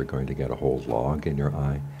rare that you're going to get a whole log in your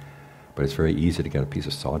eye, but it's very easy to get a piece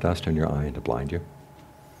of sawdust in your eye and to blind you.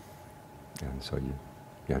 And so you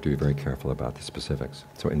have to be very careful about the specifics.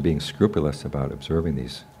 So in being scrupulous about observing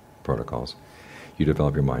these protocols, you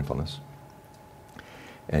develop your mindfulness.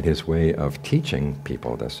 And his way of teaching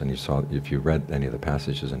people this, and you saw, if you read any of the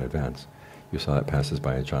passages in advance, you saw that passage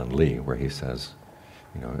by Ajahn Lee, where he says,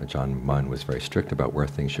 Ajahn Mun was very strict about where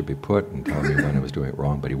things should be put and telling me when I was doing it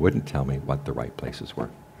wrong, but he wouldn't tell me what the right places were,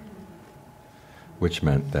 which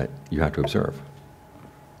meant that you have to observe.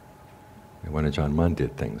 And when Ajahn Mun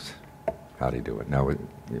did things, you how do you do it? Now,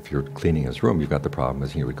 if you're cleaning his room, you've got the problem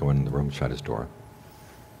is he would go in the room, shut his door.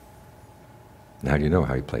 And how do you know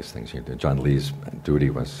how he placed things? John Lee's duty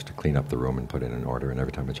was to clean up the room and put it in order, and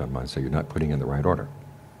every time Ajahn Mun said, you're not putting in the right order.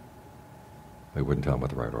 He wouldn't tell him what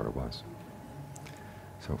the right order was.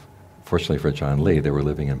 So, fortunately for John Lee, they were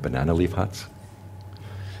living in banana leaf huts.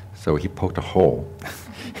 So he poked a hole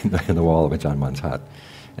in the wall of Ajahn Mun's hut,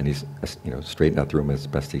 and he straightened out the room as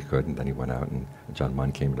best he could, and then he went out, and Ajahn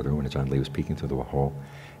Mun came into the room, and Ajahn Lee was peeking through the hole,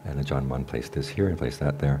 and Ajahn Mun placed this here and placed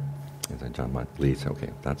that there. And then Ajahn Lee said, okay,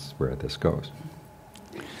 that's where this goes.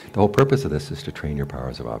 The whole purpose of this is to train your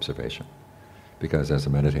powers of observation. Because as a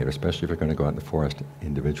meditator, especially if you're going to go out in the forest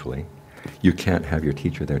individually, you can't have your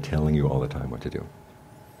teacher there telling you all the time what to do.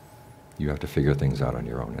 You have to figure things out on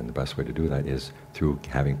your own, and the best way to do that is through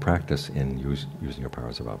having practice in using your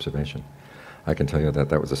powers of observation. I can tell you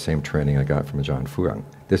that was the same training I got from Ajahn Fuang.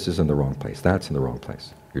 This is in the wrong place, that's in the wrong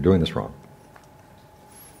place. You're doing this wrong.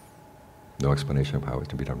 No explanation of how it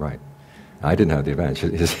can be done right. I didn't have the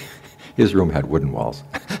advantage. His room had wooden walls.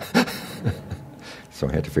 So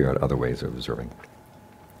I had to figure out other ways of observing.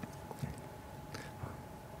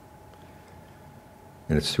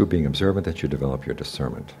 And it's through being observant that you develop your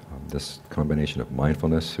discernment. This combination of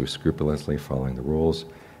mindfulness, through scrupulously following the rules,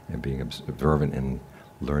 and being observant and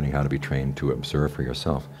learning how to be trained to observe for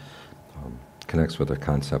yourself, connects with a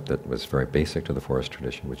concept that was very basic to the forest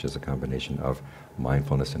tradition, which is a combination of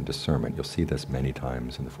mindfulness and discernment. You'll see this many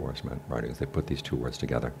times in the forest writings. They put these two words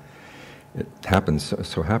together. It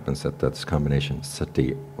so happens that this combination,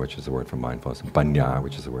 sati, which is the word for mindfulness, and panya,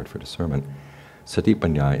 which is the word for discernment, sati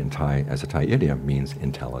panya in Thai, as a Thai idiom, means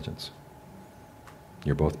intelligence.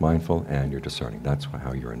 You're both mindful and you're discerning. That's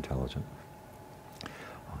how you're intelligent.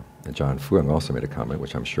 Ajahn Fuang also made a comment,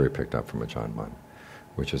 which I'm sure he picked up from Ajahn Mun,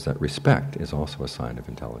 which is that respect is also a sign of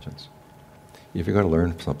intelligence. If you're going to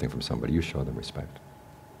learn something from somebody, you show them respect.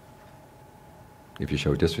 If you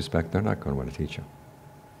show disrespect, they're not going to want to teach you.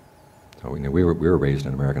 So we were raised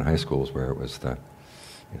in American high schools where it was the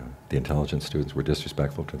intelligent students were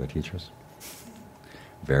disrespectful to their teachers.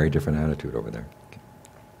 Very different attitude over there.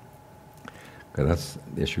 Okay, that's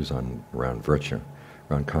the issues around virtue.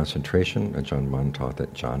 Around concentration, Ajahn Mun taught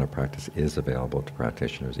that jhana practice is available to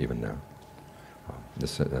practitioners even now.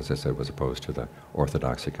 This, as I said, was opposed to the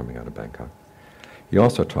orthodoxy coming out of Bangkok. He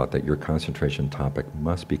also taught that your concentration topic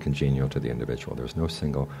must be congenial to the individual. There's no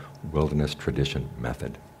single wilderness tradition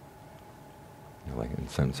method. Like in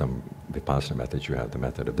some Vipassana methods, you have the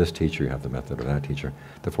method of this teacher, you have the method of that teacher.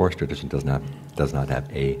 The forest tradition does not have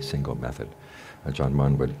a single method. Ajahn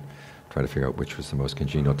Mun would try to figure out which was the most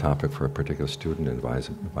congenial topic for a particular student and advise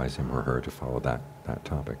him or her to follow that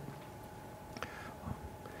topic.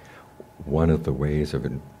 One of the ways of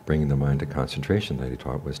bringing the mind to concentration that he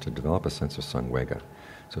taught was to develop a sense of samvega.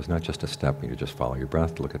 So it's not just a step, you just follow your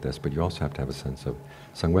breath, look at this, but you also have to have a sense of,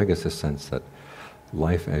 samvega is this sense that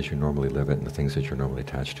life as you normally live it and the things that you're normally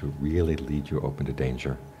attached to really lead you open to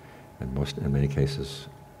danger. And in many cases,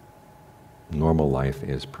 normal life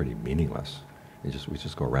is pretty meaningless. We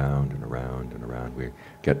just go around and around and around.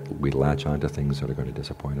 We latch onto things that are going to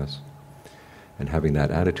disappoint us. And having that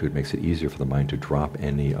attitude makes it easier for the mind to drop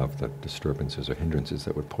any of the disturbances or hindrances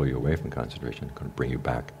that would pull you away from concentration, going to bring you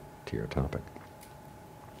back to your topic.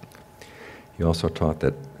 He also taught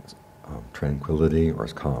that tranquility or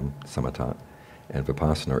calm, samatha, and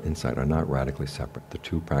vipassana or insight are not radically separate. The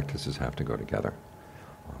two practices have to go together.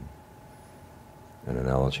 An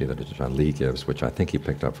analogy that Ajahn Lee gives, which I think he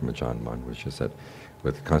picked up from Ajahn Mun, which is that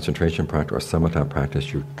with concentration practice or samatha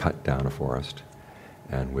practice, you cut down a forest,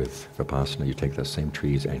 and with vipassana, you take those same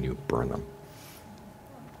trees and you burn them.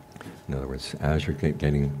 In other words, as you're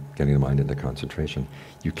getting the mind into concentration,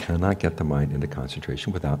 you cannot get the mind into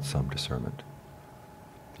concentration without some discernment.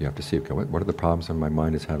 You have to see, okay, what are the problems that my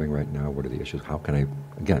mind is having right now? What are the issues? How can I,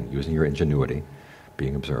 again, using your ingenuity,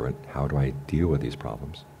 being observant, how do I deal with these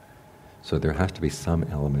problems? So there has to be some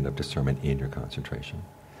element of discernment in your concentration.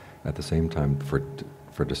 At the same time,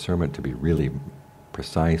 for discernment to be really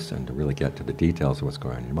precise and to really get to the details of what's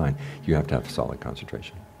going on in your mind, you have to have solid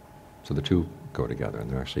concentration. So the two go together, and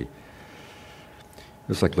they're actually,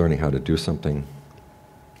 it's like learning how to do something,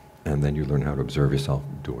 and then you learn how to observe yourself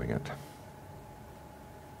doing it.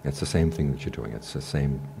 It's the same thing that you're doing. It's the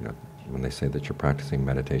same, when they say that you're practicing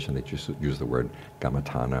meditation, they just use the word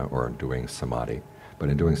gamatana or doing samadhi. But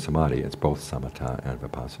in doing samadhi, it's both samatha and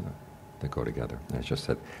vipassana that go together. And it's just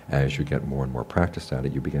that as you get more and more practice at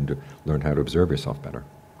it, you begin to learn how to observe yourself better,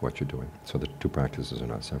 what you're doing. So the two practices are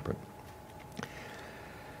not separate.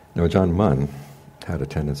 Now Ajahn Mun had a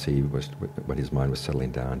tendency, when his mind was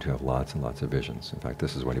settling down, to have lots and lots of visions. In fact,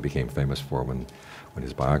 this is what he became famous for when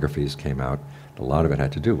his biographies came out. A lot of it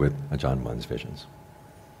had to do with Ajahn Mun's visions,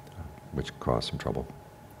 which caused some trouble,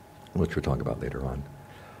 which we'll talk about later on.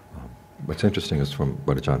 What's interesting is from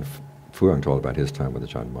what Ajahn Fuang told about his time with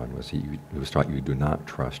Ajahn Mun was he was taught, you do not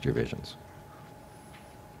trust your visions.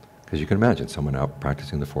 Because you can imagine someone out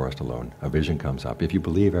practicing the forest alone, a vision comes up. If you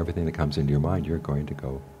believe everything that comes into your mind, you're going to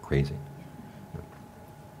go crazy.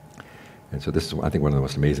 And so this is, I think, one of the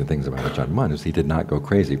most amazing things about Ajahn Mun is he did not go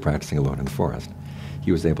crazy practicing alone in the forest.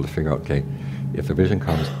 He was able to figure out, okay, if the vision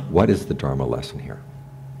comes, what is the Dharma lesson here?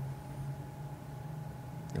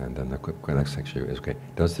 And then the next section is, okay,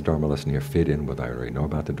 does the Dharma lesson here fit in with what I already know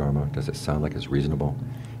about the Dharma? Does it sound like it's reasonable?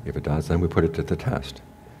 If it does, then we put it to the test.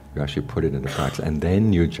 You actually put it into practice, and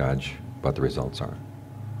then you judge what the results are.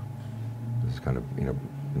 This is kind of,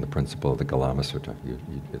 in the principle of the Galama Sutta.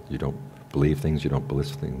 You don't believe things, you don't believe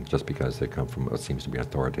things just because they come from what seems to be an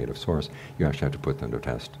authoritative source. You actually have to put them to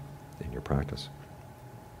test in your practice.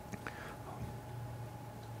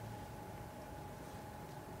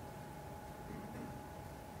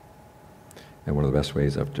 And one of the best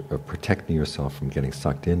ways of protecting yourself from getting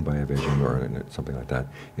sucked in by a vision or something like that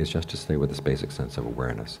is just to stay with this basic sense of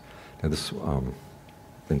awareness. Now this,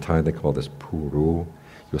 in Thai they call this puru.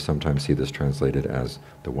 You'll sometimes see this translated as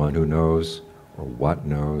the one who knows, or what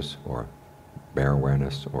knows, or bare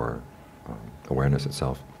awareness, or awareness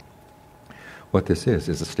itself. What this is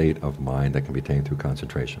a state of mind that can be attained through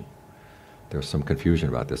concentration. There's some confusion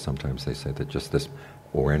about this. Sometimes they say that just this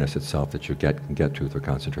awareness itself that you can get to through a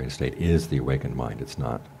concentrated state is the awakened mind. It's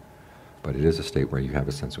not. But it is a state where you have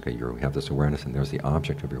a sense, okay, you have this awareness and there's the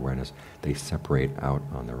object of your awareness. They separate out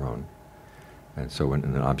on their own. And so when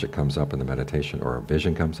an object comes up in the meditation, or a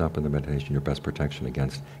vision comes up in the meditation, your best protection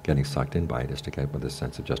against getting sucked in by it is to get with this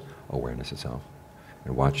sense of just awareness itself.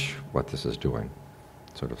 And watch what this is doing.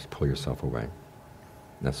 Sort of pull yourself away.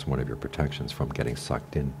 And that's one of your protections from getting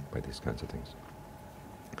sucked in by these kinds of things.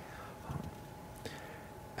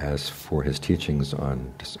 As for his teachings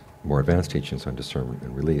on, more advanced teachings on discernment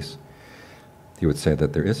and release, he would say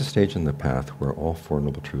that there is a stage in the path where all Four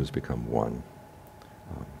Noble Truths become one.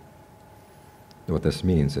 What this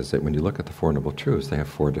means is that when you look at the Four Noble Truths, they have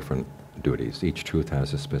four different duties. Each truth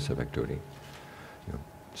has a specific duty.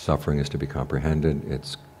 Suffering is to be comprehended,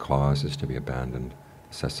 its cause is to be abandoned,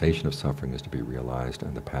 the cessation of suffering is to be realized,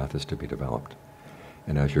 and the path is to be developed.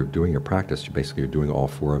 And as you're doing your practice, you're doing all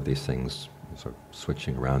four of these things, sort of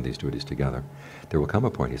switching around these duties together. There will come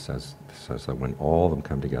a point, he says that when all of them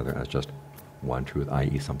come together as just one truth,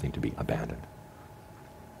 i.e. something to be abandoned,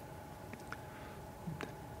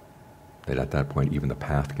 that at that point even the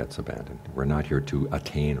path gets abandoned. We're not here to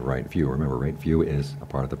attain right view. Remember, right view is a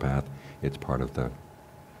part of the path. It's part of the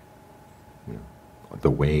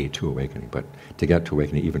way to awakening. But to get to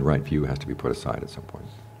awakening, even right view has to be put aside at some point.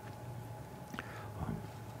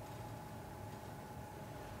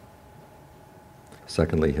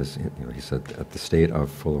 Secondly, he said, at the state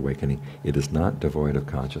of full awakening, it is not devoid of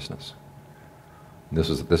consciousness. And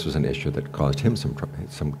this was an issue that caused him some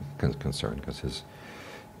concern, because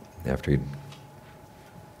after he'd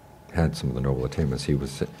had some of the noble attainments, he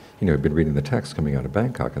was, he'd been reading the text coming out of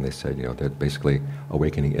Bangkok, and they said, that basically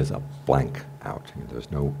awakening is a blank out.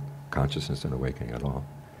 There's no consciousness in awakening at all.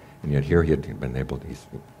 And yet here he had been able to,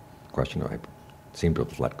 I seemed to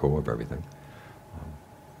have let go of everything.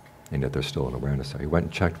 And yet there's still an awareness there. He went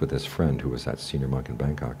and checked with his friend, who was that senior monk in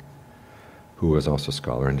Bangkok, who was also a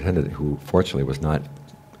scholar, and who fortunately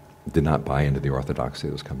did not buy into the orthodoxy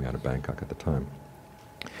that was coming out of Bangkok at the time.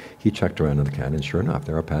 He checked around in the canon, and sure enough,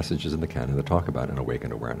 there are passages in the canon that talk about an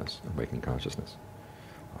awakened awareness, awakened consciousness.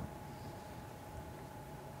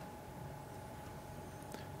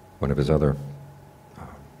 One of his other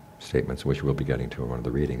statements, which we'll be getting to in one of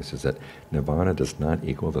the readings, is that nirvana does not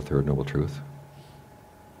equal the Third Noble Truth.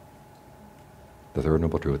 The Third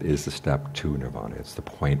Noble Truth is the step to nirvana. It's the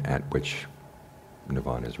point at which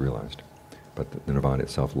nirvana is realized. But the nirvana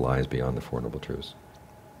itself lies beyond the Four Noble Truths.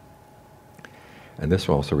 And this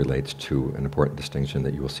also relates to an important distinction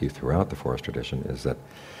that you will see throughout the forest tradition, is that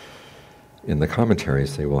in the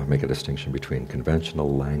commentaries they will make a distinction between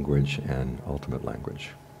conventional language and ultimate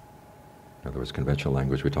language. In other words, conventional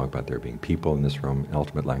language, we talk about there being people in this room. In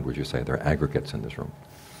ultimate language, you say there are aggregates in this room,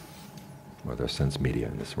 or there are sense media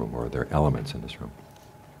in this room, or there are elements in this room.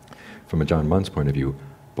 From Ajahn Mun's point of view,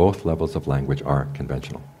 both levels of language are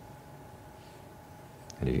conventional.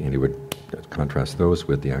 And he would contrast those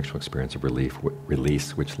with the actual experience of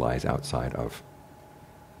release, which lies outside of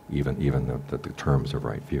even the terms of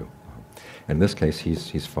right view. In this case,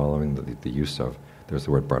 he's following the use of, there's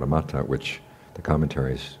the word Pradamatta, which the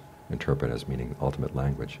commentaries interpret as meaning ultimate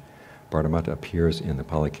language. Bhardamata appears in the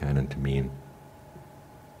Pali Canon to mean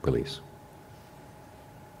release.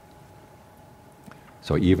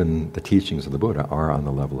 So even the teachings of the Buddha are on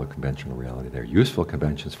the level of conventional reality. They're useful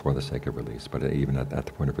conventions for the sake of release, but even at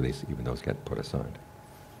the point of release, even those get put aside.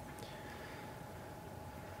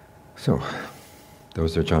 So,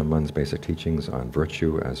 those are John Mun's basic teachings on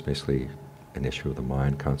virtue as basically an issue of the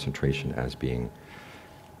mind, concentration as being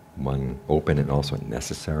one, open and also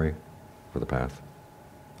necessary for the path.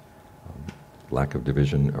 Lack of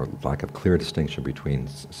division or lack of clear distinction between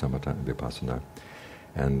samatha and vipassana.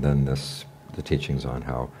 And then the teachings on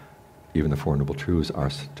how even the Four Noble Truths are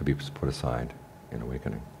to be put aside in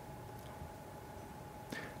awakening.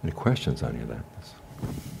 Any questions on any of that?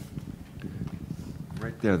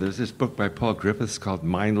 Right there, there's this book by Paul Griffiths called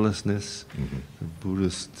Mindlessness,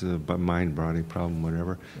 Buddhist mind, body problem,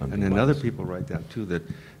 whatever. And then other people write that too, that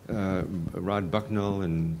Rod Bucknell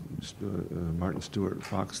and Martin Stewart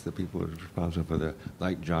Fox, the people who are responsible for the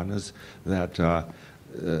light jhanas, that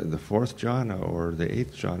the fourth jhana or the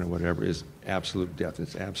eighth jhana, whatever, is absolute death.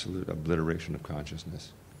 It's absolute obliteration of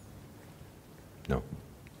consciousness. No.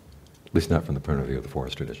 At least not from the point of view of the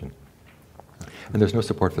forest tradition. And there's no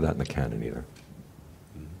support for that in the canon either.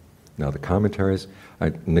 Now the commentaries,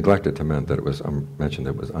 I neglected to mention that it was mentioned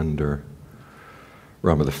that it was under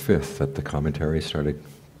Rama V that the commentaries started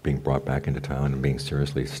being brought back into town and being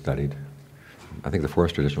seriously studied. I think the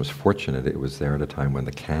forest tradition was fortunate. It was there at a time when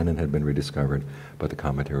the canon had been rediscovered, but the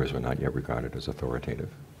commentaries were not yet regarded as authoritative.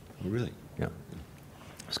 Oh, really? Yeah.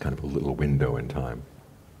 It was kind of a little window in time.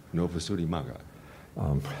 No Visuddhimagga.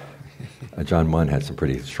 John Munn had some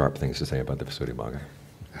pretty sharp things to say about the Visuddhimagga.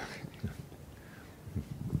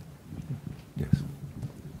 Yes.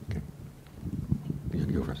 Okay. You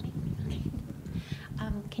go first.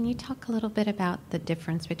 Can you talk a little bit about the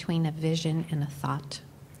difference between a vision and a thought?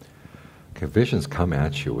 Okay, visions come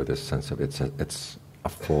at you with this sense of it's a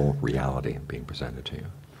full reality being presented to you.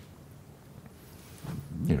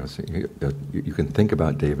 You know, so you can think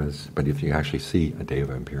about devas, but if you actually see a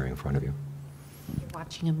deva appearing in front of you, You're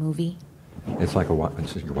watching a movie. It's like you're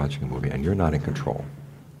watching a movie and you're not in control.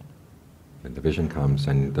 And the vision comes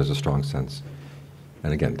and there's a strong sense.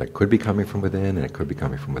 And again, that could be coming from within and it could be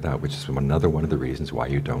coming from without, which is another one of the reasons why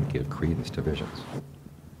you don't give credence to visions.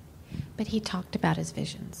 But he talked about his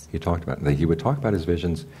visions. He would talk about his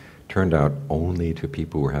visions, turned out only to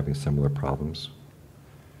people who were having similar problems.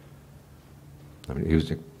 I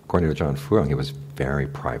mean, according to John Fuang, he was very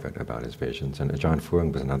private about his visions. And John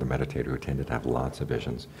Fuang was another meditator who tended to have lots of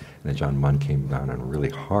visions. And then John Munn came down on really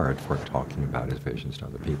hard for talking about his visions to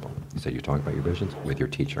other people. He said, you talk about your visions with your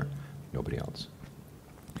teacher, nobody else.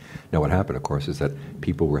 Now what happened, of course, is that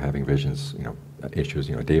people were having visions, issues.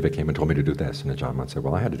 Deva came and told me to do this. And then John Munn said,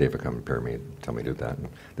 well, I had a Deva come and appear to me and tell me to do that. And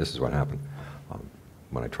this is what happened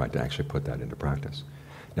when I tried to actually put that into practice.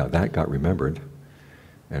 Now that got remembered.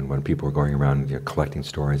 And when people were going around collecting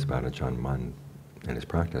stories about John Munn and his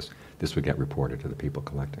practice, this would get reported to the people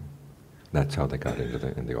collecting. That's how they got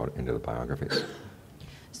into the biographies.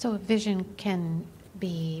 So a vision can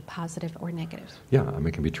be positive or negative? Yeah, I mean,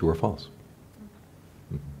 it can be true or false.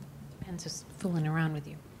 Mm-hmm. Depends who's fooling around with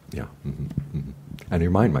you. Yeah, mm-hmm, mm-hmm. And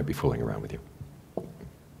your mind might be fooling around with you.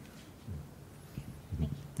 Mm-hmm.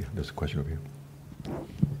 Yeah, there's a question over here.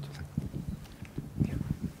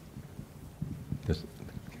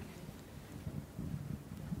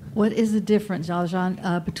 What is the difference,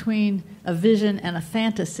 Ajahn, between a vision and a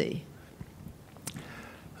fantasy?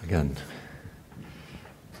 Again,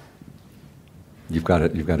 you've got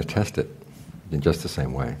to test it in just the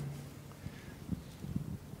same way.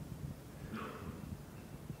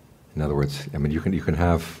 In other words, I mean, you can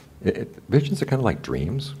have visions are kind of like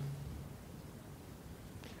dreams.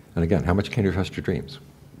 And again, how much can you trust your dreams?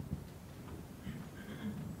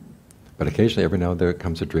 But occasionally, every now and then,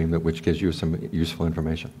 comes a dream which gives you some useful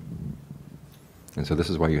information. And so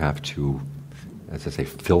this is why you have to, as I say,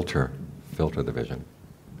 filter the vision,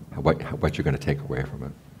 what you're going to take away from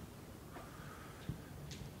it.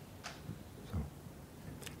 So,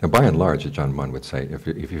 now, by and large, as John Munn would say,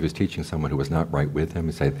 if he was teaching someone who was not right with him,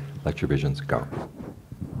 he'd say, let your visions go.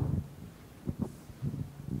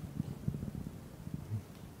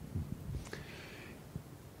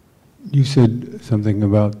 You said something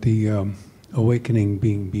about the awakening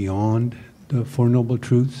being beyond the Four Noble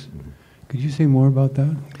Truths. Could you say more about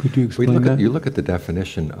that? Could you explain that? You look at the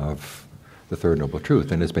definition of the Third Noble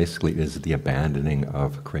Truth, and it's basically the abandoning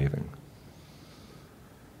of craving.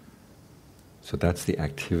 So that's the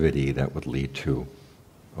activity that would lead to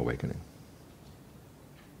awakening.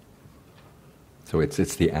 So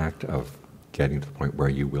it's the act of getting to the point where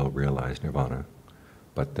you will realize nirvana.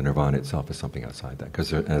 But the nirvana itself is something outside that.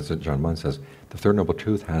 Because as John Munn says, the Third Noble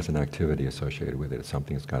Truth has an activity associated with it. It's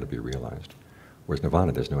something that's got to be realized. Whereas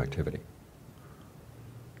nirvana, there's no activity.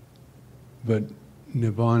 But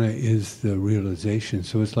nirvana is the realization,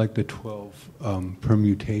 so it's like the 12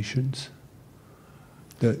 permutations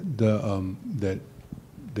that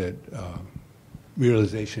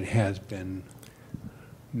realization has been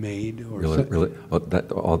made, or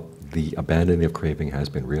the abandoning of craving has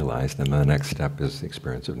been realized, and the next step is the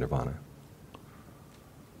experience of nirvana.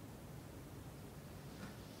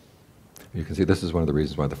 You can see this is one of the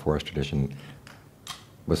reasons why the forest tradition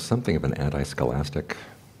was something of an anti-scholastic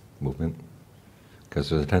movement, because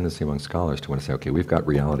there's a tendency among scholars to want to say, okay, we've got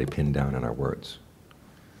reality pinned down in our words.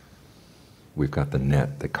 We've got the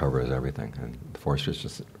net that covers everything. And the forest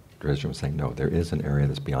tradition was saying, no, there is an area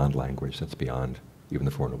that's beyond language, that's beyond even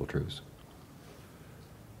the Four Noble Truths.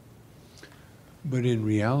 But in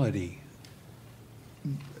reality,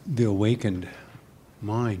 the awakened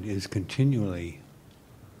mind is continually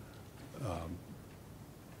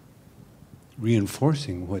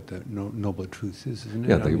reinforcing what the Noble Truth is, isn't it?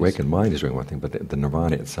 Yeah, the awakened mind is doing one thing, but the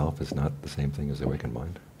nirvana itself is not the same thing as the awakened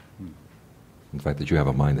mind. In fact, that you have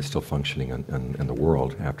a mind that's still functioning in the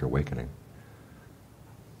world after awakening.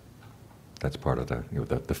 That's part of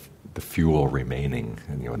the fuel remaining.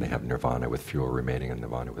 And when they have nirvana with fuel remaining and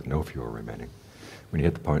nirvana with no fuel remaining. When you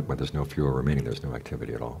hit the point where there's no fuel remaining, there's no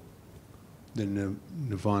activity at all. The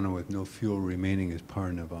nirvana with no fuel remaining is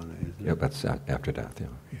parinirvana, isn't it? Yeah, that's after death, yeah.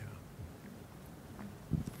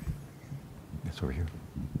 It's over here.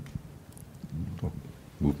 Oh,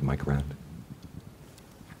 move the mic around.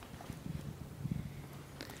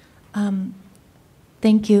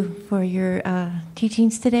 Thank you for your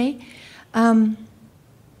teachings today.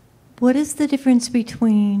 What is the difference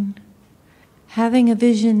between having a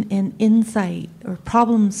vision and insight or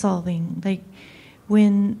problem solving? Like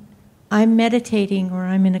when I'm meditating or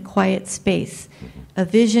I'm in a quiet space, a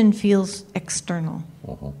vision feels external.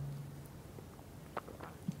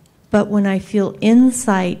 But when I feel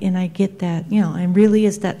insight and I get that, and really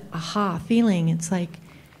is that aha feeling, it's like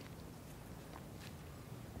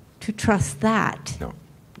to trust that. No,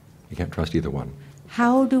 you can't trust either one.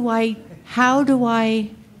 How do I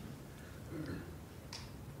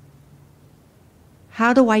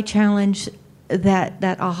challenge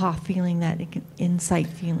that aha feeling, that insight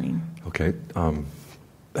feeling? Okay,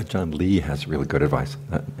 John Lee has really good advice on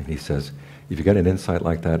that, and he says, if you get an insight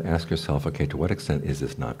like that, ask yourself, okay, to what extent is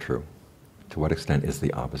this not true? To what extent is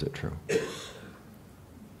the opposite true?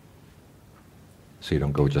 So you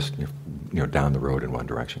don't go just down the road in one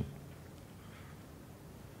direction.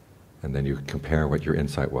 And then you compare what your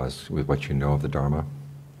insight was with what you know of the Dharma.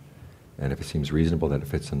 And if it seems reasonable that it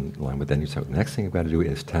fits in line with, then you say, the next thing you've got to do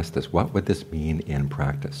is test this. What would this mean in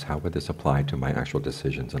practice? How would this apply to my actual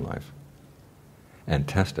decisions in life? And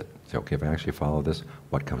test it. Say, okay, if I actually follow this,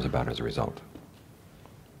 what comes about as a result?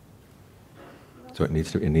 So it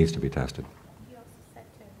needs to be tested. You also said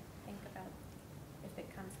to think about if it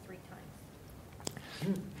comes 3 times.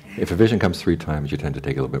 If a vision comes 3 times, you tend to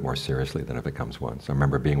take it a little bit more seriously than if it comes once. I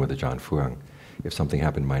remember being with Ajahn Fuang. If something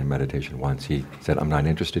happened in my meditation once, he said, I'm not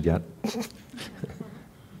interested yet.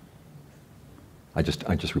 I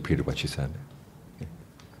just repeated what she said.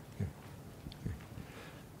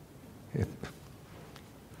 I'm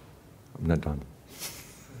not done.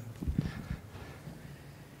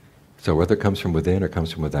 So whether it comes from within or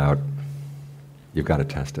comes from without, you've got to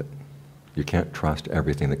test it. You can't trust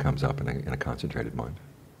everything that comes up in a concentrated mind.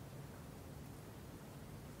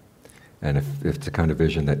 And if it's a kind of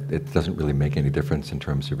vision that it doesn't really make any difference in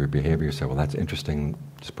terms of your behavior, you say, well, that's interesting,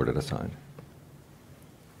 just put it aside.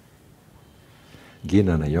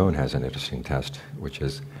 Gina Nayon has an interesting test, which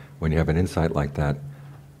is when you have an insight like that,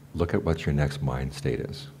 look at what your next mind state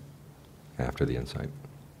is after the insight.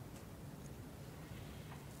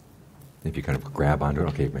 If you kind of grab onto it,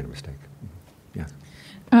 okay, you've made a mistake. Yeah.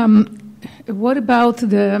 What about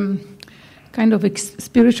the kind of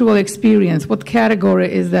spiritual experience? What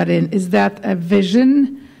category is that in? Is that a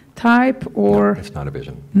vision type or? No, it's not a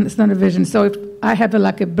vision. It's not a vision. So if I have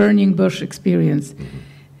a burning bush experience,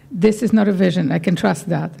 this is not a vision. I can trust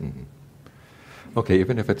that. Okay,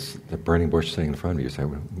 even if it's the burning bush sitting in front of you, you say,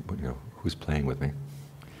 who's playing with me?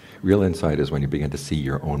 Real insight is when you begin to see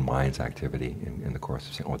your own mind's activity in the course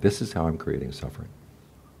of saying, this is how I'm creating suffering.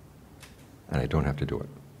 And I don't have to do it.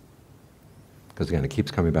 Because again, it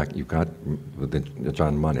keeps coming back. You've got, with the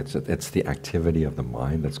John Munn, it's the activity of the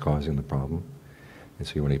mind that's causing the problem. And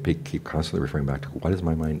so you want to keep constantly referring back to, what is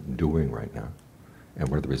my mind doing right now? And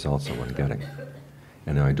what are the results that I'm getting?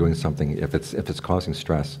 And am I doing something, if it's causing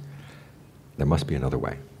stress, There must be another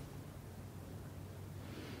way.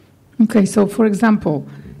 Okay, so for example,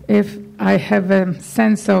 if I have a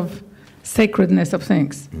sense of sacredness of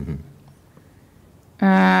things,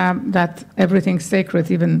 that everything's sacred,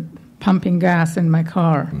 even pumping gas in my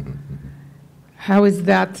car, how is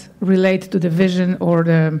that relate to the vision or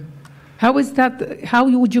the... How would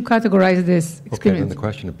you categorize this experience? Okay, then the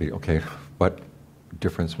question would be, okay, what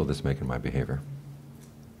difference will this make in my behavior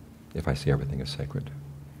if I see everything as sacred?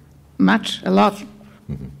 Much, a lot.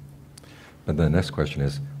 But the next question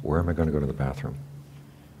is, where am I going to go to the bathroom?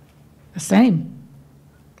 The same.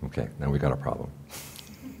 Okay, now we got a problem.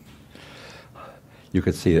 You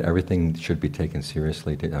could see that everything should be taken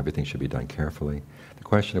seriously, everything should be done carefully. The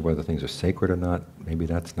question of whether things are sacred or not, maybe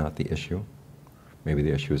that's not the issue. Maybe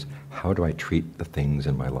the issue is, how do I treat the things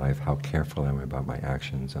in my life? How careful am I about my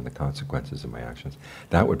actions and the consequences of my actions?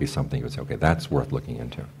 That would be something you would say, okay, that's worth looking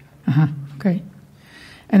into. Okay.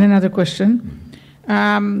 And another question.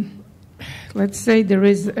 Let's say there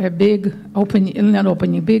is a big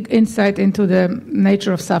big insight into the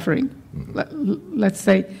nature of suffering. Let's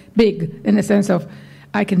say big, in the sense of,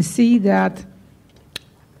 I can see that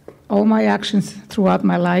all my actions throughout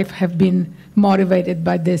my life have been motivated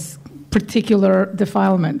by this particular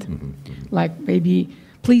defilement, like maybe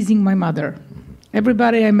pleasing my mother.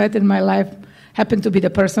 Everybody I met in my life happened to be the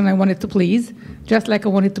person I wanted to please, just like I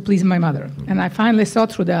wanted to please my mother. And I finally saw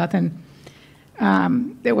through that, and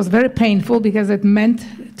it was very painful because it meant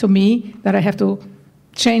to me that I have to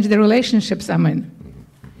change the relationships I'm in.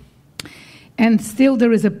 And still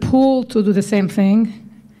there is a pull to do the same thing,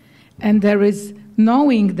 and there is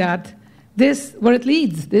knowing that this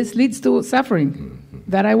leads to suffering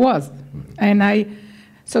that I was. And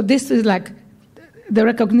so this is like, the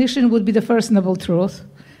recognition would be the first noble truth.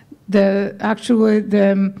 The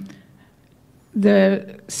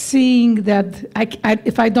seeing that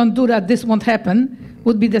if I don't do that, this won't happen,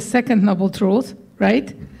 would be the second noble truth,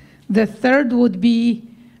 right? The third would be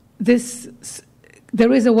this,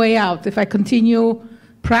 there is a way out. If I continue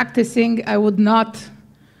practicing, I would not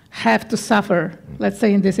have to suffer, let's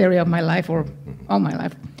say in this area of my life or all my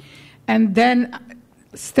life. And then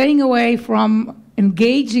staying away from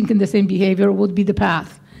engaging in the same behavior would be the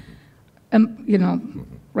path.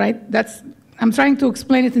 Right? I'm trying to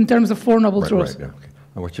explain it in terms of Four Noble Truths. Right, yeah, okay.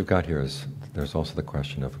 And what you've got here is, there's also the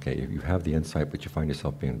question of, okay, you have the insight, but you find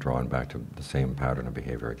yourself being drawn back to the same pattern of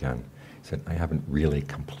behavior again. You said, I haven't really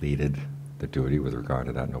completed the duty with regard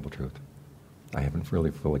to that noble truth. I haven't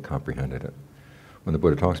really fully comprehended it. When the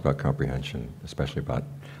Buddha talks about comprehension, especially about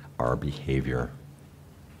our behavior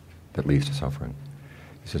that leads to suffering,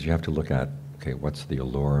 he says you have to look at, okay, what's the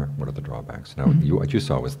allure, what are the drawbacks? Now, what you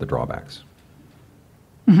saw was the drawbacks.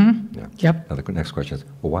 Yeah. Yep. Now the next question is,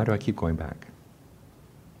 well, why do I keep going back?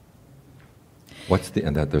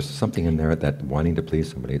 And that there's something in there that wanting to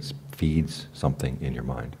please somebody, it feeds something in your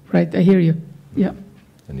mind. Right, I hear you. Yeah.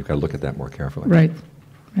 And you've got to look at that more carefully. Right.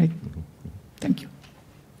 Thank you.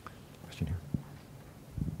 Question here.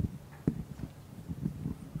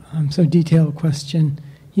 So detailed question.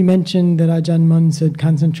 You mentioned that Ajahn Mun said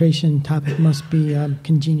concentration topic must be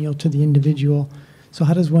congenial to the individual. So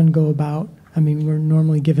how does one go about, we're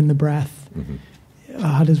normally given the breath.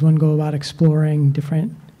 How does one go about exploring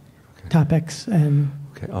different topics?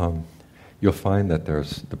 You'll find that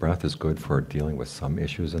the breath is good for dealing with some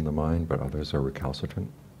issues in the mind, but others are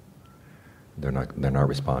recalcitrant. They're not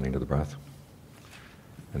responding to the breath.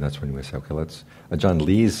 And that's when we say, okay, Ajahn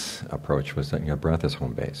Lee's approach was that breath is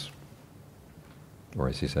home base. Or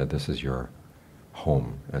as he said, this is your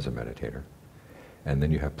home as a meditator. And then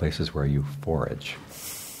you have places where you forage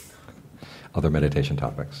other meditation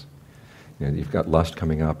topics. You've got lust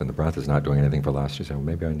coming up and the breath is not doing anything for lust. You say, well,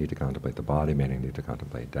 maybe I need to contemplate the body, maybe I need to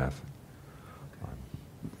contemplate death.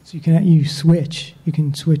 So you switch. You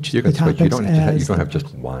can switch the topics. You don't have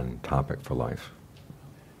just one topic for life.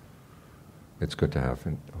 It's good to have,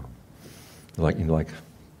 like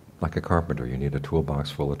a carpenter, you need a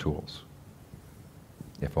toolbox full of tools.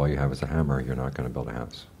 If all you have is a hammer, you're not going to build a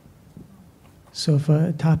house. So if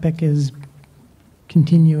a topic is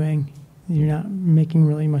continuing, you're not making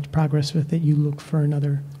really much progress with it, you look for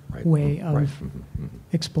another way of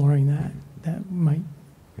exploring that might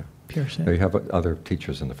pierce it. Now you have other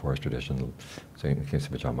teachers in the forest tradition. Say in the case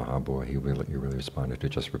of Ajahn Mahabua, he really responded to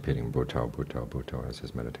just repeating Bhutto, Bhutto, Bhutto as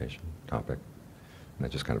his meditation topic. And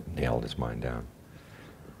that just kind of nailed his mind down.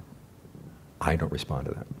 I don't respond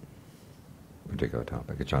to that particular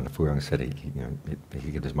topic. Ajahn Fuyang said he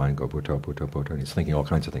could his mind go Bhutto, Bhutto, Bhutto, and he's thinking all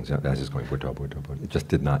kinds of things as he's going Bhutto, Bhutto, Bhutto. It just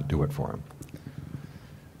did not do it for him.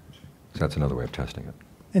 So that's another way of testing it.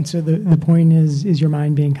 And so the point is your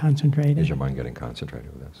mind being concentrated? Is your mind getting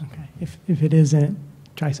concentrated with this? Okay. If it isn't,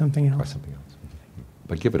 try something else. Try something else.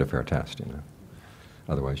 But give it a fair test, you know.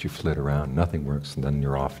 Otherwise you flit around, nothing works, and then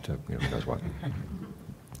you're off to, you know, who knows what.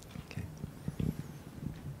 Okay.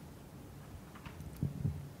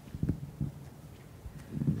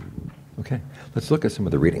 Okay, let's look at some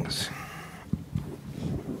of the readings.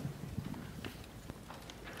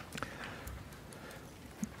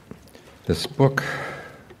 This book,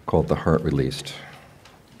 called The Heart Released,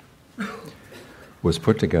 was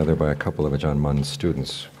put together by a couple of Ajahn Mun's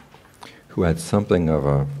students who had something of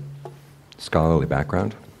a scholarly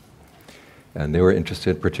background, and they were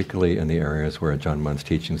interested particularly in the areas where Ajahn Mun's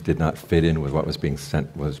teachings did not fit in with what was being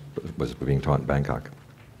being taught in Bangkok.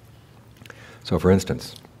 So, for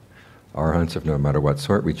instance, arahants of no matter what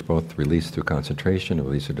sort reach both release through concentration and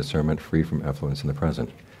release through discernment, free from effluence in the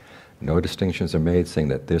present. No distinctions are made saying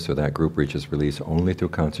that this or that group reaches release only through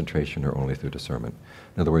concentration or only through discernment.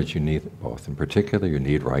 In other words, you need both. In particular, you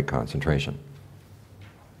need right concentration.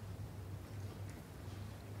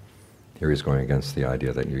 Here he's going against the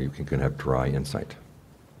idea that you can have dry insight.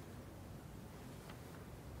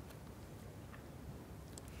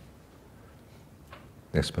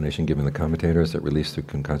 The explanation given in the commentators that release through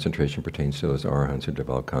concentration pertains to those arahants who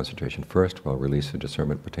develop concentration first, while release through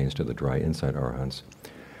discernment pertains to the dry insight arahants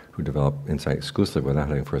who develop insight exclusively without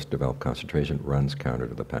having first developed concentration, runs counter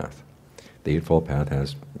to the path. The Eightfold Path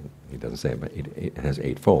has, he doesn't say it, but it has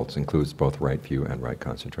 8 folds, includes both right view and right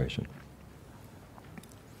concentration.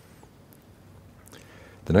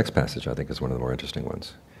 The next passage, I think, is one of the more interesting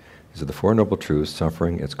ones. He said, the Four Noble Truths,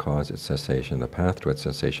 suffering, its cause, its cessation, the path to its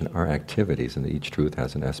cessation are activities, and each truth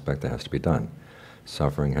has an aspect that has to be done.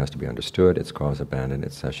 Suffering has to be understood, its cause abandoned,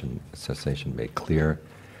 its cessation made clear,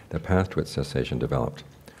 the path to its cessation developed.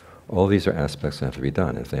 All these are aspects that have to be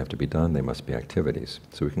done, and if they have to be done, they must be activities.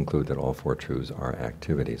 So we conclude that all 4 truths are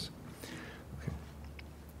activities. Okay.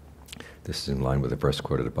 This is in line with the verse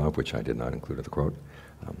quoted above, which I did not include in the quote,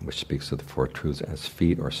 which speaks of the 4 truths as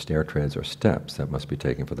feet or stair treads or steps that must be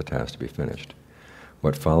taken for the task to be finished.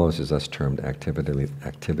 What follows is thus termed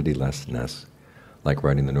activitylessness, like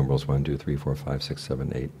writing the numerals 1, 2, 3, 4, 5, 6,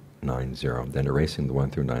 7, 8, 9, 0, then erasing the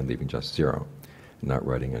 1 through 9, leaving just 0, and not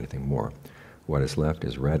writing anything more. What is left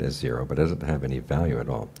is read as 0, but doesn't have any value at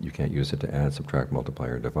all. You can't use it to add, subtract, multiply,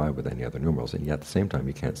 or divide with any other numerals, and yet at the same time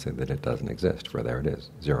you can't say that it doesn't exist, for there it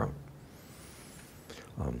is, 0.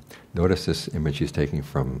 Notice this image he's taking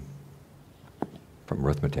from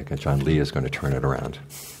arithmetic, and John Lee is going to turn it around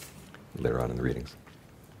later on in the readings.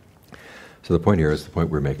 So the point here is the point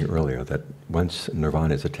we were making earlier, that once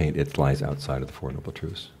nirvana is attained, it lies outside of the Four Noble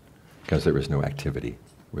Truths, because there is no activity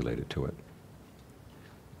related to it.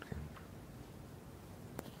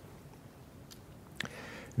 And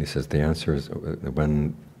he says the answer is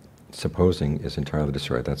when supposing is entirely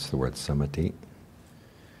destroyed. That's the word samadhi,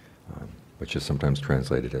 which is sometimes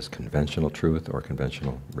translated as conventional truth or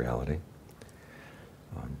conventional reality.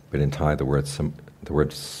 But in Thai, the word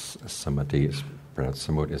samadhi is pronounced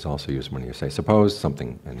samut, is also used when you say suppose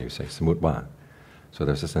something and you say samut wa. So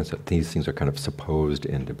there's a sense that these things are kind of supposed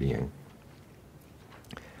into being.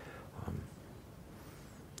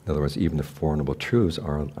 In other words, even the Four Noble Truths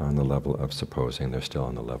are on the level of supposing. They're still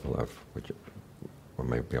on the level of, which or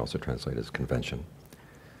may be also translated as convention.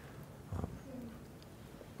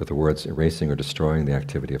 With the words erasing or destroying the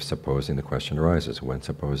activity of supposing, the question arises, when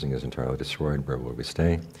supposing is entirely destroyed, where will we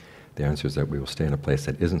stay? The answer is that we will stay in a place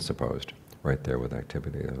that isn't supposed, right there with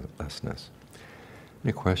activitylessness.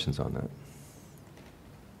 Any questions on that?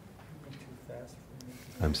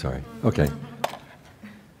 I'm sorry. Okay.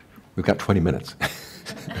 We've got 20 minutes.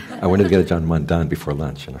 I wanted to get Ajahn Mun done before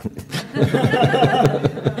lunch, you know.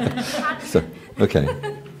 So, okay.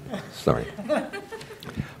 Sorry.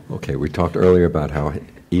 Okay, we talked earlier about how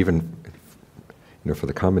even, for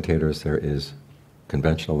the commentators there is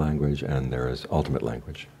conventional language and there is ultimate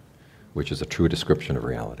language, which is a true description of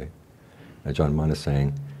reality. And Ajahn Mun is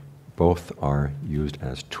saying both are used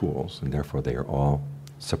as tools, and therefore they are all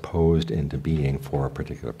supposed into being for a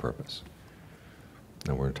particular purpose.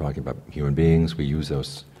 Now we're talking about human beings, we use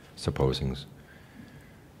those supposings.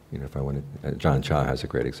 If I wanted, John Cha has a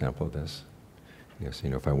great example of this. Yes,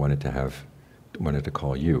 if I wanted to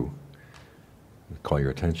call you, call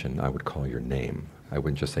your attention, I would call your name. I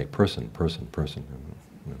wouldn't just say person, person, person,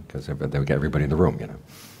 because that would get everybody in the room,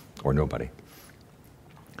 or nobody.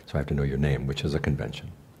 So I have to know your name, which is a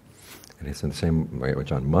convention. And it's in the same way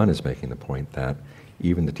Ajahn Mun is making the point that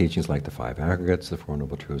even the teachings like the 5 aggregates, the Four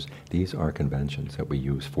Noble Truths, these are conventions that we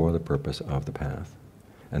use for the purpose of the path,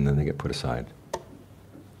 and then they get put aside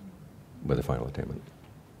with the final attainment.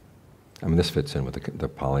 I mean, this fits in with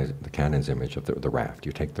the canon's image of the raft.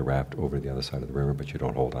 You take the raft over to the other side of the river, but you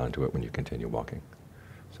don't hold on to it when you continue walking.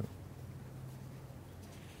 So.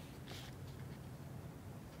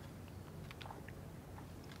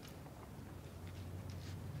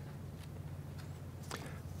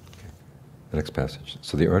 The next passage.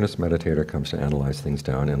 So the earnest meditator comes to analyze things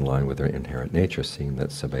down in line with their inherent nature, seeing that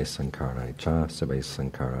sabbe sankhara cha, sabbe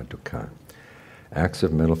sankhara dukkha. Acts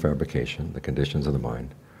of mental fabrication, the conditions of the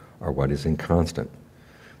mind, are what is inconstant.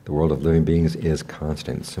 The world of living beings is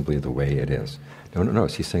constant, it's simply the way it is. No,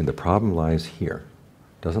 he's saying the problem lies here.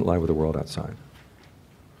 It doesn't lie with the world outside.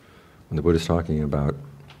 When the Buddha is talking about,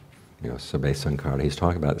 sabbe sankhara, he's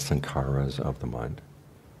talking about the sankharas of the mind,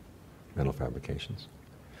 mental fabrications.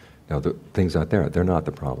 Now, the things out there, they're not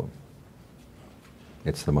the problem.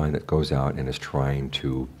 It's the mind that goes out and is trying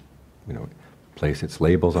to, place its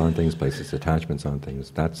labels on things, place its attachments on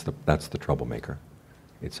things. That's the troublemaker.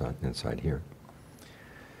 It's inside here.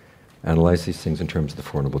 Analyze these things in terms of the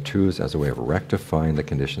Four Noble Truths as a way of rectifying the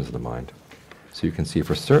conditions of the mind, so you can see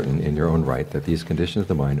for certain in your own right that these conditions of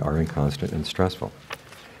the mind are inconstant and stressful.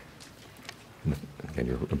 And again,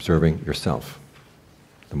 you're observing yourself,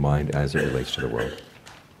 the mind as it relates to the world.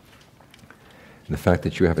 And the fact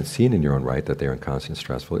that you haven't seen in your own right that they are inconstant and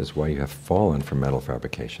stressful is why you have fallen from mental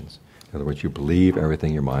fabrications. In other words, you believe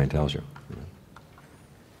everything your mind tells you.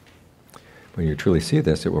 When you truly see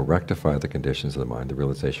this, it will rectify the conditions of the mind. The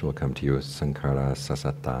realization will come to you as sankhara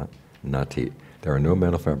sasata nati. There are no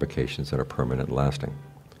mental fabrications that are permanent and lasting.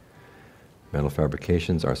 Mental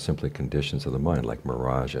fabrications are simply conditions of the mind, like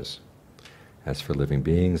mirages. As for living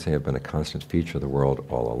beings, they have been a constant feature of the world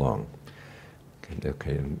all along.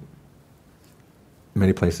 Okay. In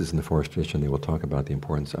many places in the forest tradition, they will talk about the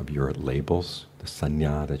importance of your labels, the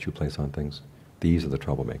sanya that you place on things. These are the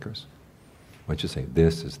troublemakers. Once you say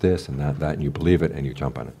this is this and that, and you believe it and you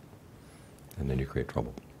jump on it, and then you create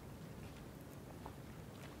trouble.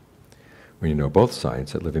 When you know both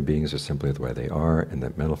sides, that living beings are simply the way they are, and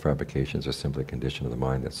that mental fabrications are simply a condition of the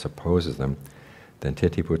mind that supposes them, then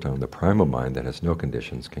titiputam, the primal mind that has no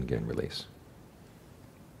conditions, can gain release.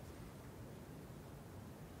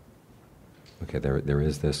 Okay, there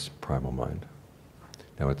is this primal mind.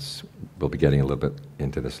 Now we'll be getting a little bit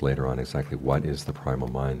into this later on, exactly what is the primal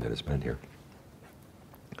mind that has been here.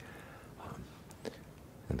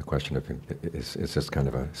 And the question of is this kind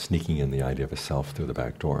of a sneaking in the idea of a self through the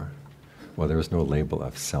back door? Well, there is no label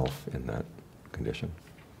of self in that condition,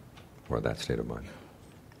 or that state of mind.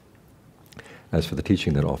 As for the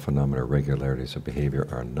teaching that all phenomena or regularities of behavior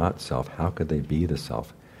are not self, how could they be the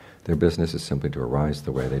self? Their business is simply to arise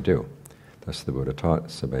the way they do. Thus the Buddha taught,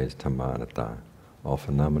 sabbe tammanata, all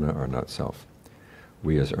phenomena are not self.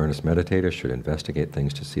 We as earnest meditators should investigate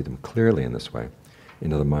things to see them clearly in this way.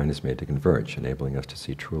 Until the mind is made to converge, enabling us to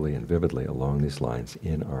see truly and vividly along these lines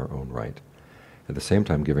in our own right, at the same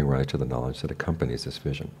time giving rise to the knowledge that accompanies this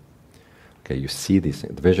vision. Okay, you see these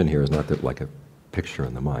things. The vision here is not like a picture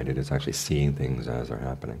in the mind, it is actually seeing things as they're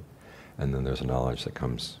happening. And then there's a knowledge that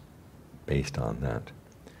comes based on that.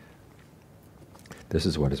 This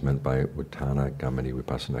is what is meant by Uttana Gamani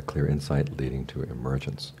Vipassana, clear insight leading to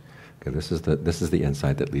emergence. Okay, this is the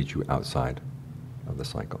insight that leads you outside of the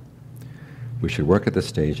cycle. We should work at this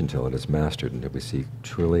stage until it is mastered, until we see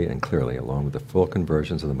truly and clearly, along with the full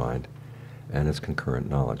convergence of the mind and its concurrent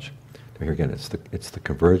knowledge. Now here again, it's the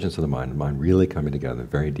convergence of the mind really coming together,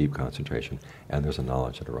 very deep concentration, and there's a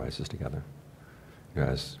knowledge that arises together.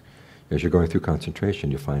 As you're going through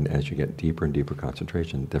concentration, you find as you get deeper and deeper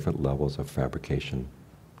concentration, different levels of fabrication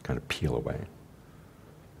kind of peel away,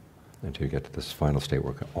 until you get to this final state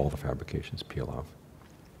where all the fabrications peel off.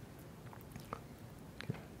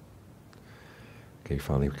 Okay,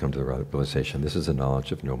 finally we come to the realization. This is the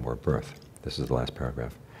knowledge of no more birth. This is the last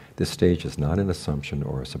paragraph. This stage is not an assumption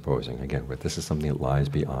or a supposing. Again, this is something that lies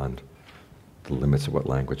beyond the limits of what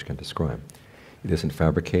language can describe. It isn't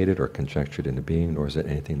fabricated or conjectured into being, nor is it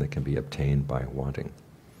anything that can be obtained by wanting.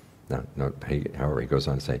 Now, however, he goes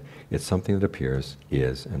on to say, it's something that appears,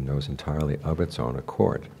 is, and knows entirely of its own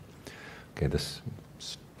accord. Okay, this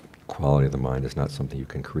quality of the mind is not something you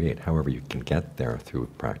can create. However, you can get there through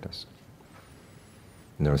practice.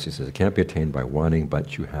 Notice he says it can't be attained by wanting,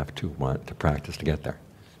 but you have to want to practice to get there.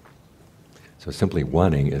 So simply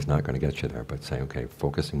wanting is not going to get you there, but saying, okay,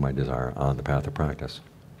 focusing my desire on the path of practice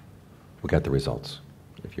will get the results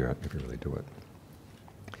if you really do it.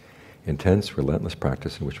 Intense, relentless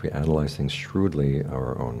practice in which we analyze things shrewdly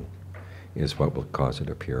our own is what will cause it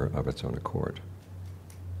to appear of its own accord.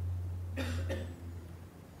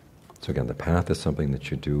 So again, the path is something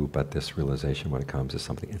that you do, but this realization when it comes is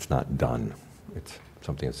something, it's not done. It's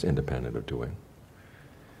something that's independent of doing.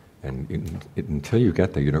 And until you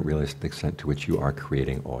get there, you don't realize the extent to which you are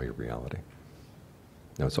creating all your reality.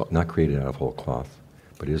 Now, it's not created out of whole cloth,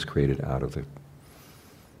 but it is created out of the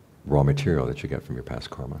raw material that you get from your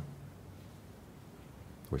past karma,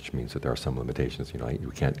 which means that there are some limitations.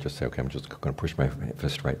 You can't just say, okay, I'm just going to push my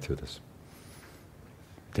fist right through this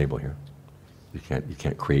table here. You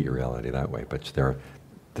can't create your reality that way. But there are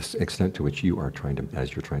the extent to which you are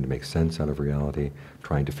as you're trying to make sense out of reality,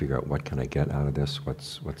 trying to figure out what can I get out of this,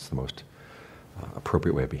 what's the most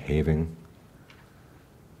appropriate way of behaving.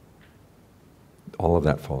 All of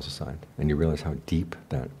that falls aside, and you realize how deep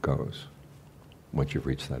that goes once you've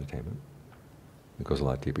reached that attainment. It goes a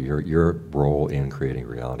lot deeper. Your role in creating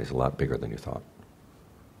reality is a lot bigger than you thought.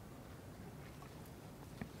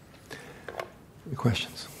 Any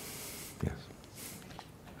questions? Yes.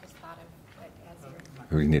 I just thought of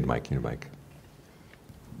it as You need a mic.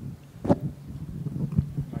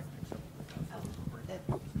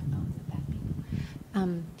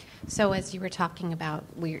 So as you were talking about,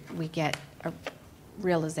 we get a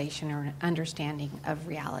realization or an understanding of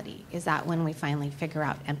reality. Is that when we finally figure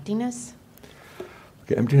out emptiness?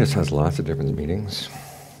 Okay, emptiness has lots of different meanings.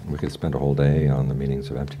 We could spend a whole day on the meanings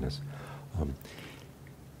of emptiness.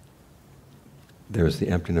 There's the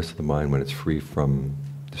emptiness of the mind when it's free from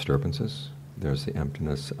disturbances. There's the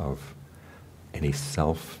emptiness of any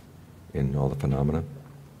self in all the phenomena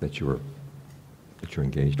that you're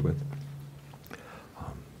engaged with.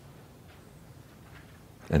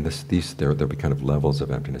 And there'll be kind of levels of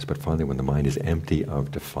emptiness, but finally when the mind is empty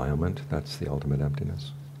of defilement, that's the ultimate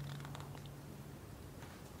emptiness.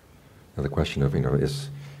 Now the question of, is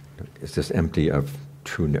this empty of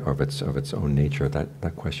its own nature?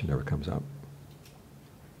 That question never comes up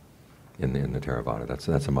in the Theravada. That's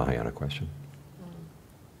a Mahayana question.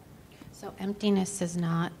 So emptiness is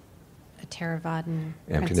not a Theravadan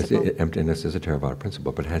principle? Emptiness is a Theravada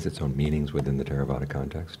principle, but it has its own meanings within the Theravada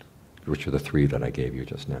context, which are the three that I gave you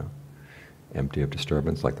just now. Empty of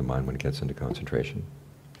disturbance, like the mind when it gets into concentration.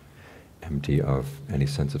 Empty of any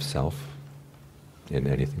sense of self in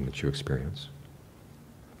anything that you experience.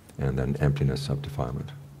 And then emptiness of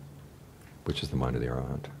defilement, which is the mind of the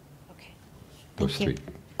Arahant. Okay. Those Thank three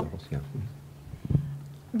levels, yeah.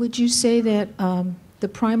 Would you say that the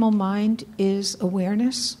primal mind is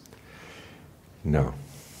awareness? No.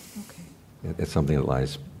 Okay. It's something that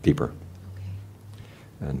lies deeper.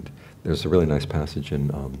 And there's a really nice passage in,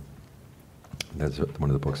 there's one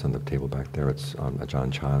of the books on the table back there, it's on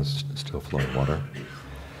Ajahn Chah's Still Flowing Water.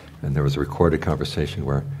 And there was a recorded conversation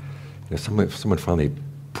where someone finally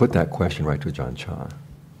put that question right to Ajahn Chah.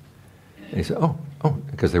 And he said, oh,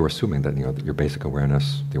 because they were assuming that, that your basic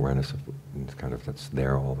awareness, the awareness of kind of that's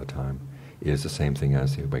there all the time, is the same thing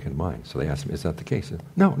as the awakened mind. So they asked him, is that the case? He said,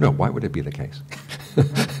 no, why would it be the case?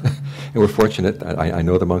 And we're fortunate, I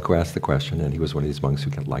know the monk who asked the question, and he was one of these monks who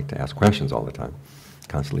liked to ask questions all the time,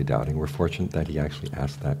 constantly doubting. We're fortunate that he actually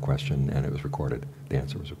asked that question, and it was recorded. The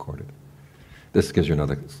answer was recorded. This gives you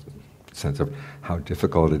another sense of how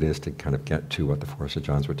difficult it is to kind of get to what the Forest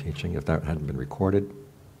Ajahns were teaching. If that hadn't been recorded,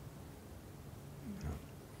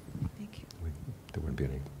 Thank you. There wouldn't be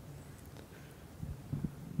any.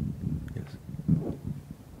 Yes.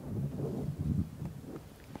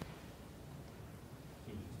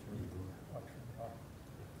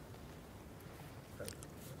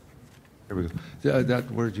 There we go.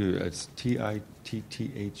 That word it's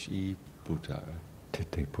T-I-T-T-H-E, Buddha.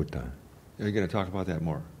 Tite-putta. Are you going to talk about that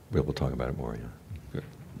more? We'll talk about it more, yeah. Good.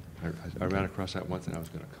 I ran across that once and I was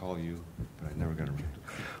going to call you, but I never got around to it.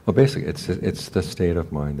 Well, basically, it's the state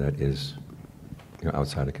of mind that is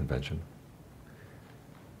outside of convention.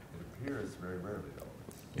 It appears very rarely, though.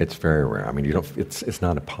 It's very rare. I mean, you don't. It's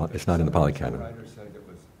not in the Pali Canon. The writer said it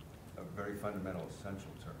was a very fundamental,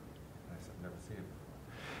 essential term. I've never seen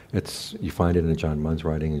it before. You find it in John Munn's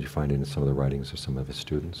writing, and you find it in some of the writings of some of his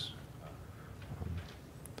students.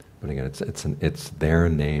 But again, it's their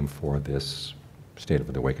name for this state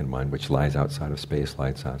of the awakened mind, which lies outside of space,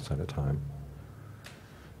 lies outside of time.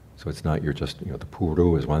 So it's not you're just the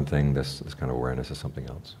puru is one thing. This kind of awareness is something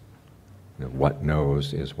else. What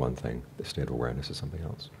knows is one thing. The state of awareness is something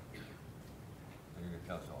else. And you can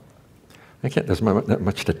tell us all about it. I can't. There's not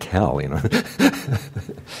much to tell. You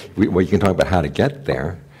can talk about how to get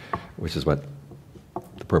there, which is what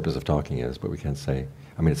the purpose of talking is. But we can't say.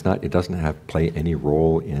 I mean, it doesn't play any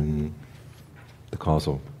role in the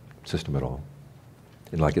causal system at all.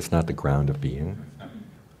 It's not the ground of being.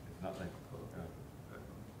 It's not like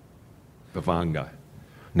Vivanga.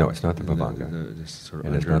 No, it's not the Vivanga. Sort of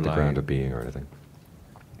and it's not the underlying- ground of being or anything.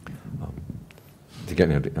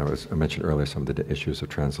 I mentioned earlier some of the issues of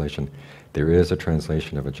translation. There is a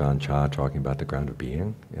translation of Ajahn Chah talking about the ground of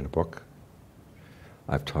being in a book.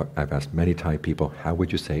 I've asked many Thai people, how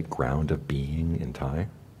would you say ground of being in Thai?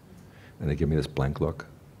 And they give me this blank look.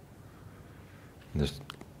 And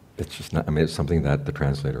it's just not, it's something that the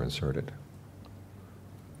translator inserted.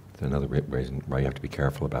 It's another reason why you have to be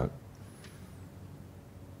careful about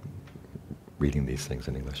reading these things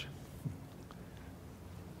in English.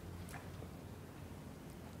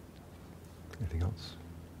 Anything else?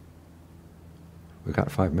 We've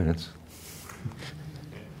got 5 minutes.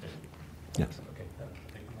 Yes.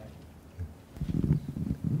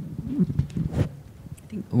 I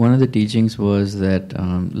think one of the teachings was that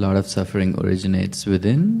a lot of suffering originates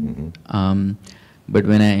within. Mm-hmm. But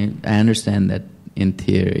when I understand that in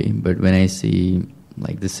theory, but when I see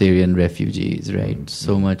like the Syrian refugees, right, Mm-hmm.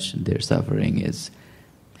 so much their suffering is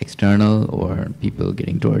external, or people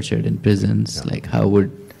getting tortured in prisons. Yeah. Like, how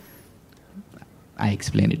would I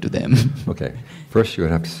explain it to them? Okay. First you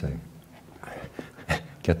would have to say,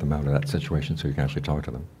 get them out of that situation so you can actually talk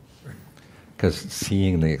to them. Because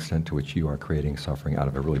seeing the extent to which you are creating suffering out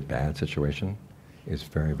of a really bad situation is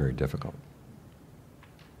very, very difficult.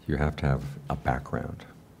 You have to have a background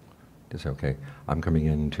to say, okay, I'm coming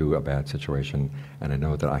into a bad situation and I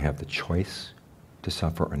know that I have the choice to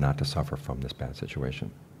suffer or not to suffer from this bad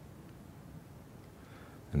situation.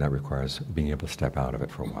 And that requires being able to step out of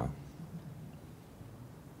it for a while.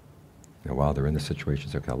 And while they're in the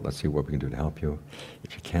situation, say, okay, let's see what we can do to help you.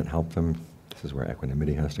 If you can't help them, this is where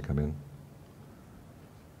equanimity has to come in.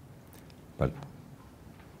 But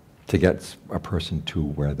to get a person to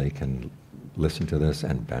where they can listen to this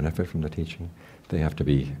and benefit from the teaching, they have to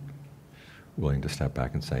be willing to step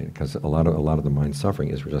back and say, because a lot of the mind suffering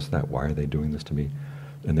is just that. Why are they doing this to me?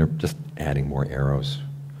 And they're just adding more arrows.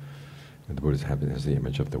 And the Buddha has the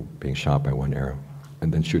image of being shot by one arrow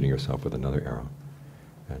and then shooting yourself with another arrow.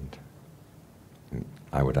 And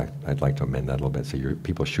I'd like to amend that a little bit. So you're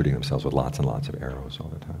people shooting themselves with lots and lots of arrows all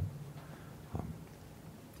the time.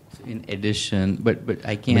 So in addition, but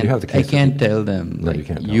I I mean, you have the case tell them No, like you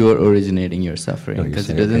can't. you're originating your suffering, No, you're because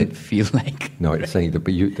it saying, doesn't okay. feel like. No, it's saying that,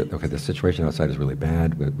 okay, the situation outside is really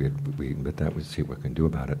bad. We admit that. We see what we can do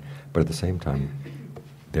about it. But at the same time,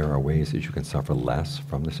 there are ways that you can suffer less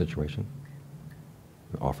from the situation.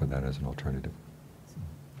 We offer that as an alternative.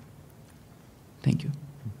 Thank you.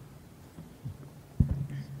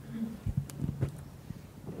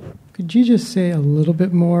 Could you just say a little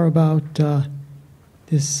bit more about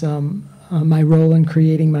this? My role in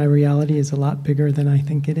creating my reality is a lot bigger than I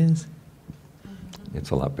think it is. It's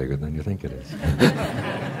a lot bigger than you think it is.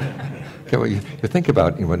 Okay, well, you think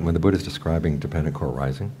about when the Buddha is describing dependent core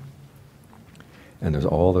rising, and there's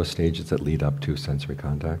all those stages that lead up to sensory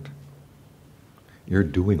contact. You're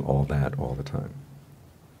doing all that all the time.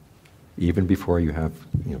 Even before you have,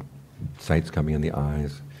 sights coming in the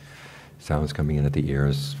eyes, sounds coming in at the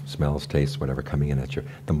ears, smells, tastes, whatever coming in at you.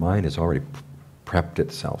 The mind has already prepped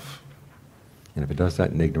itself. And if it does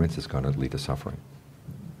that in ignorance, it's going to lead to suffering.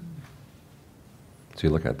 So you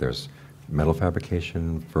look at, there's mental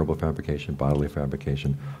fabrication, verbal fabrication, bodily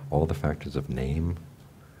fabrication, all the factors of name,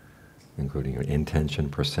 including your intention,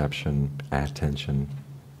 perception, attention.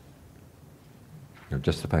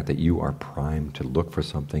 Just the fact that you are primed to look for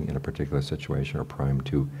something in a particular situation, or primed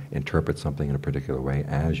to interpret something in a particular way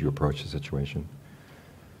as you approach the situation.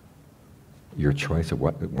 Your choice of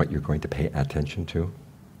what you're going to pay attention to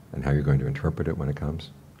and how you're going to interpret it when it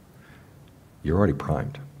comes. You're already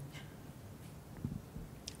primed.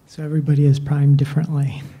 So everybody is primed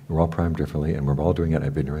differently. We're all primed differently, and we're all doing it out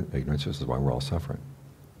of ignorance. This is why we're all suffering.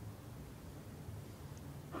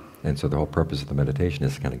 And so the whole purpose of the meditation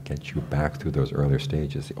is to kind of get you back through those earlier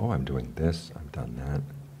stages. Oh, I'm doing this, I've done that.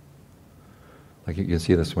 Like you can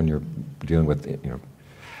see this when you're dealing with,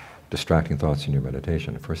 distracting thoughts in your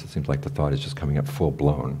meditation. At first it seems like the thought is just coming up full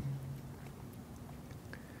blown.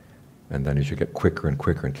 And then as you get quicker and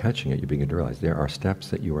quicker in catching it, you begin to realize there are steps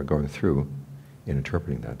that you are going through in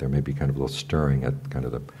interpreting that. There may be kind of a little stirring at kind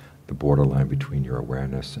of the borderline between your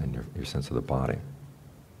awareness and your sense of the body.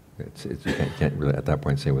 You can't really at that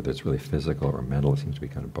point say whether it's really physical or mental. It seems to be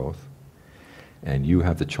kind of both. And you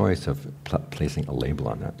have the choice of placing a label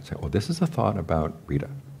on that. Say, oh, this is a thought about Rita.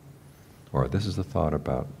 Or this is a thought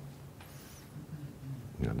about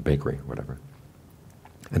the bakery, whatever.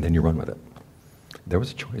 And then you run with it. There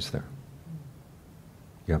was a choice there.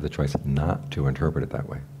 You have the choice not to interpret it that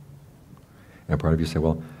way. And part of you say,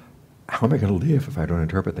 well, how am I going to live if I don't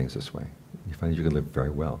interpret things this way? You find you can live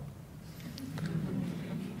very well.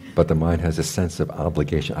 But the mind has a sense of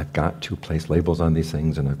obligation. I've got to place labels on these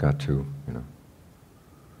things, and I've got to,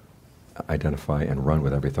 identify and run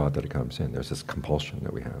with every thought that comes in. There's this compulsion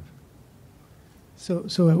that we have.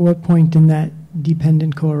 So at what point in that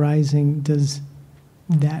dependent co-arising does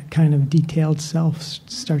that kind of detailed self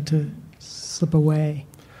start to slip away?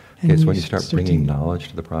 Okay, so when you start bringing knowledge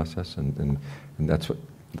to the process, and that's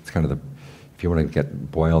kind of the, if you want to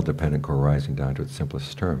get boil dependent co-arising down to its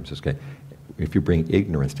simplest terms, okay, if you bring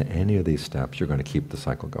ignorance to any of these steps, you're going to keep the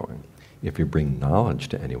cycle going. If you bring knowledge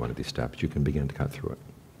to any one of these steps, you can begin to cut through it.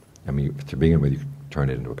 I mean, to begin with, you can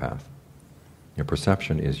turn it into a path. Your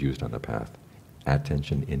perception is used on the path.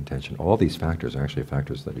 Attention, intention, all these factors are actually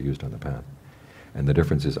factors that are used on the path. And the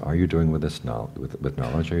difference is, are you doing with this with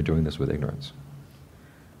knowledge, or are you doing this with ignorance?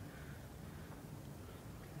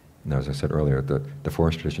 Now, as I said earlier, the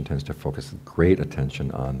forest tradition tends to focus great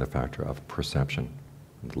attention on the factor of perception,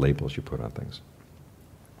 the labels you put on things.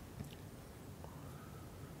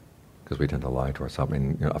 Because we tend to lie to ourselves. I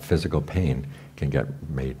mean, a physical pain can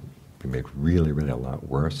be made really, really a lot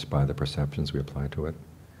worse by the perceptions we apply to it.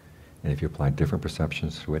 And if you apply different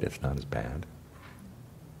perceptions to it, it's not as bad.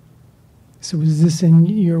 So is this in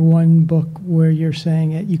your one book where you're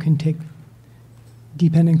saying that you can take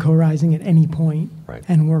dependent co-arising at any point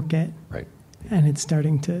and work it? Right. And it's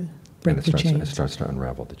starting to break the chain. It starts to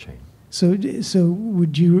unravel the chain. So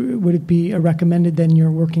would it be recommended then you're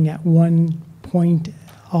working at one point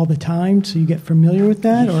all the time, so you get familiar with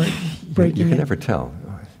that, or breaking it? You can never tell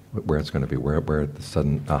where it's going to be, where the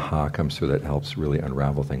sudden aha comes through that helps really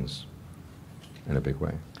unravel things in a big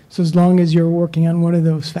way. So as long as you're working on one of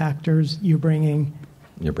those factors, you're bringing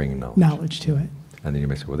knowledge to it. And then you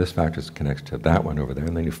may say, well, this factor connects to that one over there,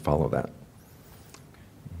 and then you follow that.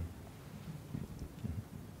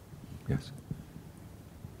 Yes?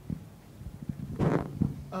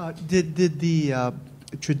 Did the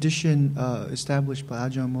tradition established by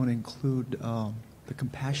Ajahn Mun include the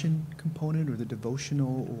compassion component, or the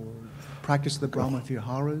devotional, or practice of the Brahma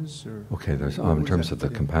Viharas? Or okay, there's in terms of the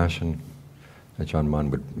compassion, Ajahn Mun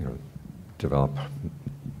would develop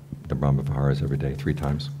the Brahma Viharas every day 3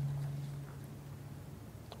 times.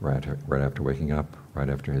 Right after waking up, right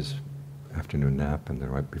after his afternoon nap, and then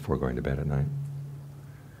right before going to bed at night.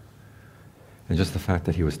 And just the fact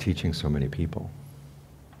that he was teaching so many people.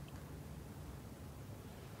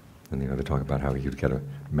 And they talk about how he'd get a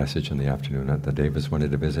message in the afternoon that the Devas wanted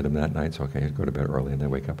to visit him that night, so okay, he'd go to bed early and then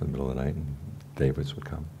wake up in the middle of the night and Devas would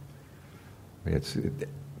come. I mean, it's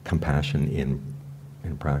compassion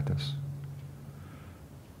in practice.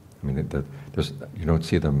 I mean, you don't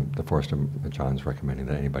see the Forest Ajahns recommending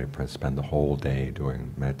that anybody spend the whole day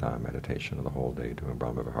doing metta meditation or the whole day doing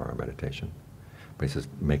Brahma Vihara meditation. But he says,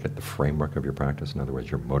 make it the framework of your practice. In other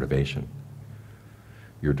words, your motivation.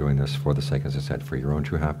 You're doing this for the sake, as I said, for your own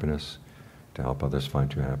true happiness, to help others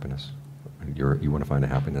find true happiness. You want to find a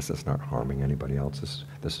happiness that's not harming anybody else.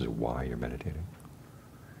 This is why you're meditating.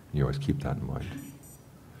 You always keep that in mind.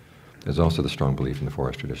 There's also the strong belief in the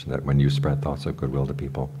forest tradition that when you spread thoughts of goodwill to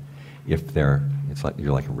people, it's like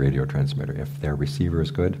you're like a radio transmitter. If their receiver is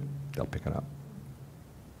good, they'll pick it up.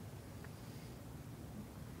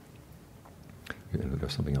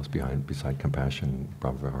 There's something else beside compassion,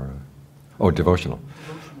 Brahma Vihara. Oh, devotional.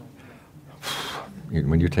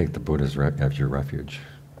 When you take the Buddha as your refuge,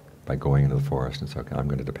 by going into the forest and say, okay, I'm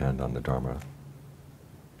going to depend on the Dharma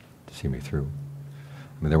to see me through.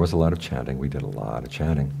 I mean, there was a lot of chanting. We did a lot of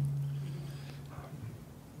chanting.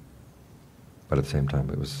 But at the same time,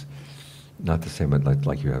 it was not the same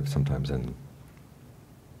like you have sometimes in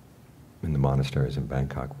the monasteries in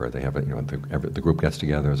Bangkok, where they have the group gets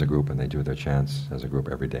together as a group and they do their chants as a group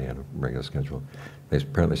every day on a regular schedule. They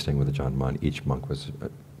apparently staying with Ajahn Mun. Each monk was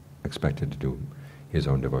expected to do his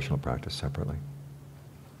own devotional practice separately.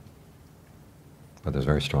 But there's a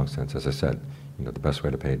very strong sense, as I said, the best way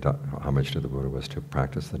to pay homage to the Buddha was to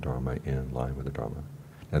practice the Dharma in line with the Dharma.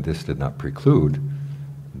 Now, this did not preclude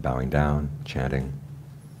bowing down, chanting,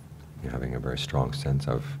 having a very strong sense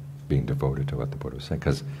of being devoted to what the Buddha was saying,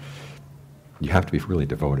 because you have to be really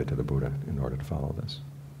devoted to the Buddha in order to follow this.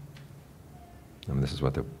 I mean, this is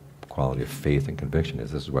what the quality of faith and conviction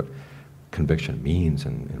is. This is what conviction means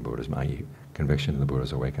in Buddhism, i.e. conviction in the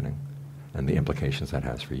Buddha's awakening, and the implications that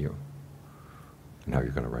has for you, and how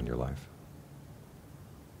you're going to run your life.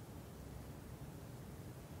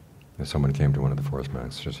 If someone came to one of the forest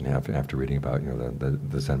masters, and after reading about,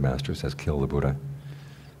 the Zen master says, kill the Buddha,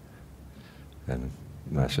 and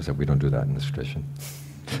the master said, we don't do that in this tradition.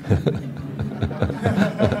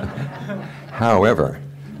 However,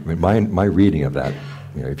 I mean, my reading of that,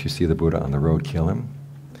 if you see the Buddha on the road, kill him,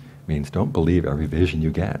 means don't believe every vision you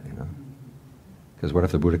get, Because what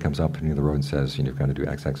if the Buddha comes up to you on the road and says, you've got to do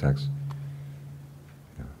XXX?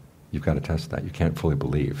 You've got to test that. You can't fully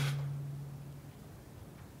believe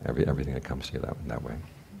everything that comes to you that way.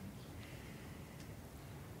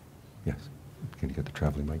 Yes. Can you get the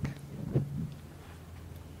traveling mic?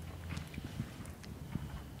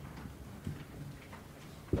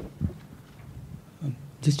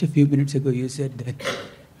 Just a few minutes ago, you said that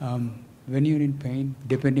when you're in pain,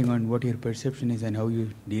 depending on what your perception is and how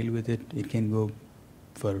you deal with it, it can go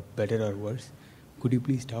for better or worse. Could you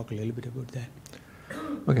please talk a little bit about that?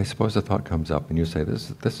 Okay, suppose a thought comes up and you say,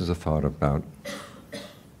 this is a thought about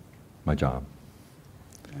my job.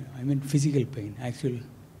 I mean physical pain, actual.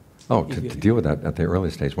 Oh, to deal with that at the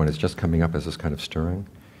early stage, when it's just coming up as this kind of stirring,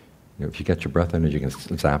 if you get your breath in it, you can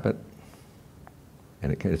zap it.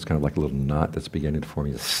 And it's kind of like a little knot that's beginning to form.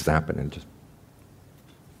 You just zap it and it just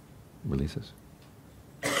releases.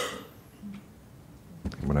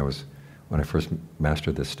 When I first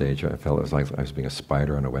mastered this stage, I felt it was like I was being a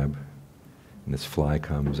spider on a web. And this fly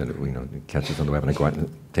comes and it catches on the web, and I go out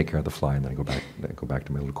and take care of the fly, and then I go back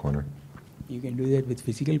to my little corner. You can do that with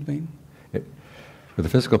physical pain? With the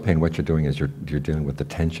physical pain, what you're doing is you're dealing with the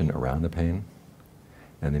tension around the pain.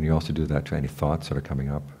 And then you also do that to any thoughts that are coming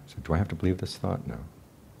up. So, do I have to believe this thought? No.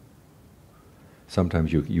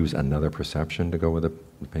 Sometimes you use another perception to go with the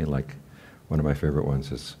pain. Like, one of my favorite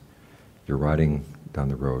ones is, you're riding down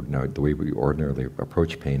the road. Now, the way we ordinarily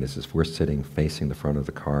approach pain is if we're sitting facing the front of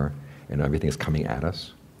the car and everything is coming at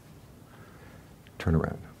us, turn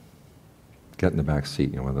around. Get in the back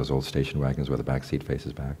seat, one of those old station wagons where the back seat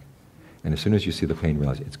faces back. And as soon as you see the pain,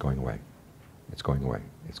 realize it's going away. It's going away.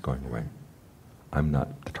 It's going away. I'm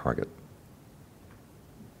not the target.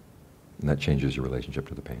 And that changes your relationship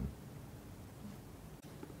to the pain.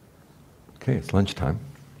 Okay, it's lunchtime.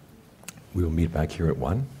 We will meet back here at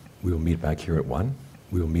 1. We will meet back here at 1.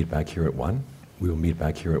 We will meet back here at 1. We will meet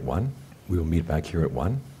back here at 1. We will meet back here at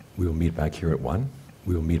 1. We will meet back here at 1.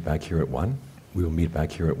 We will meet back here at 1. We will meet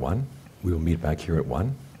back here at 1. We will meet back here at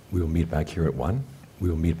 1. We will meet back here at 1. We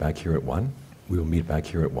will meet back here at 1. We will meet back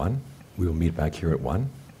here at 1. We will meet back here at 1.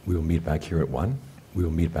 We will meet back here at 1. We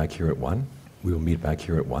will meet back here at 1. We will meet back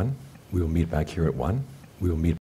here at 1. We will meet back here at 1. We will meet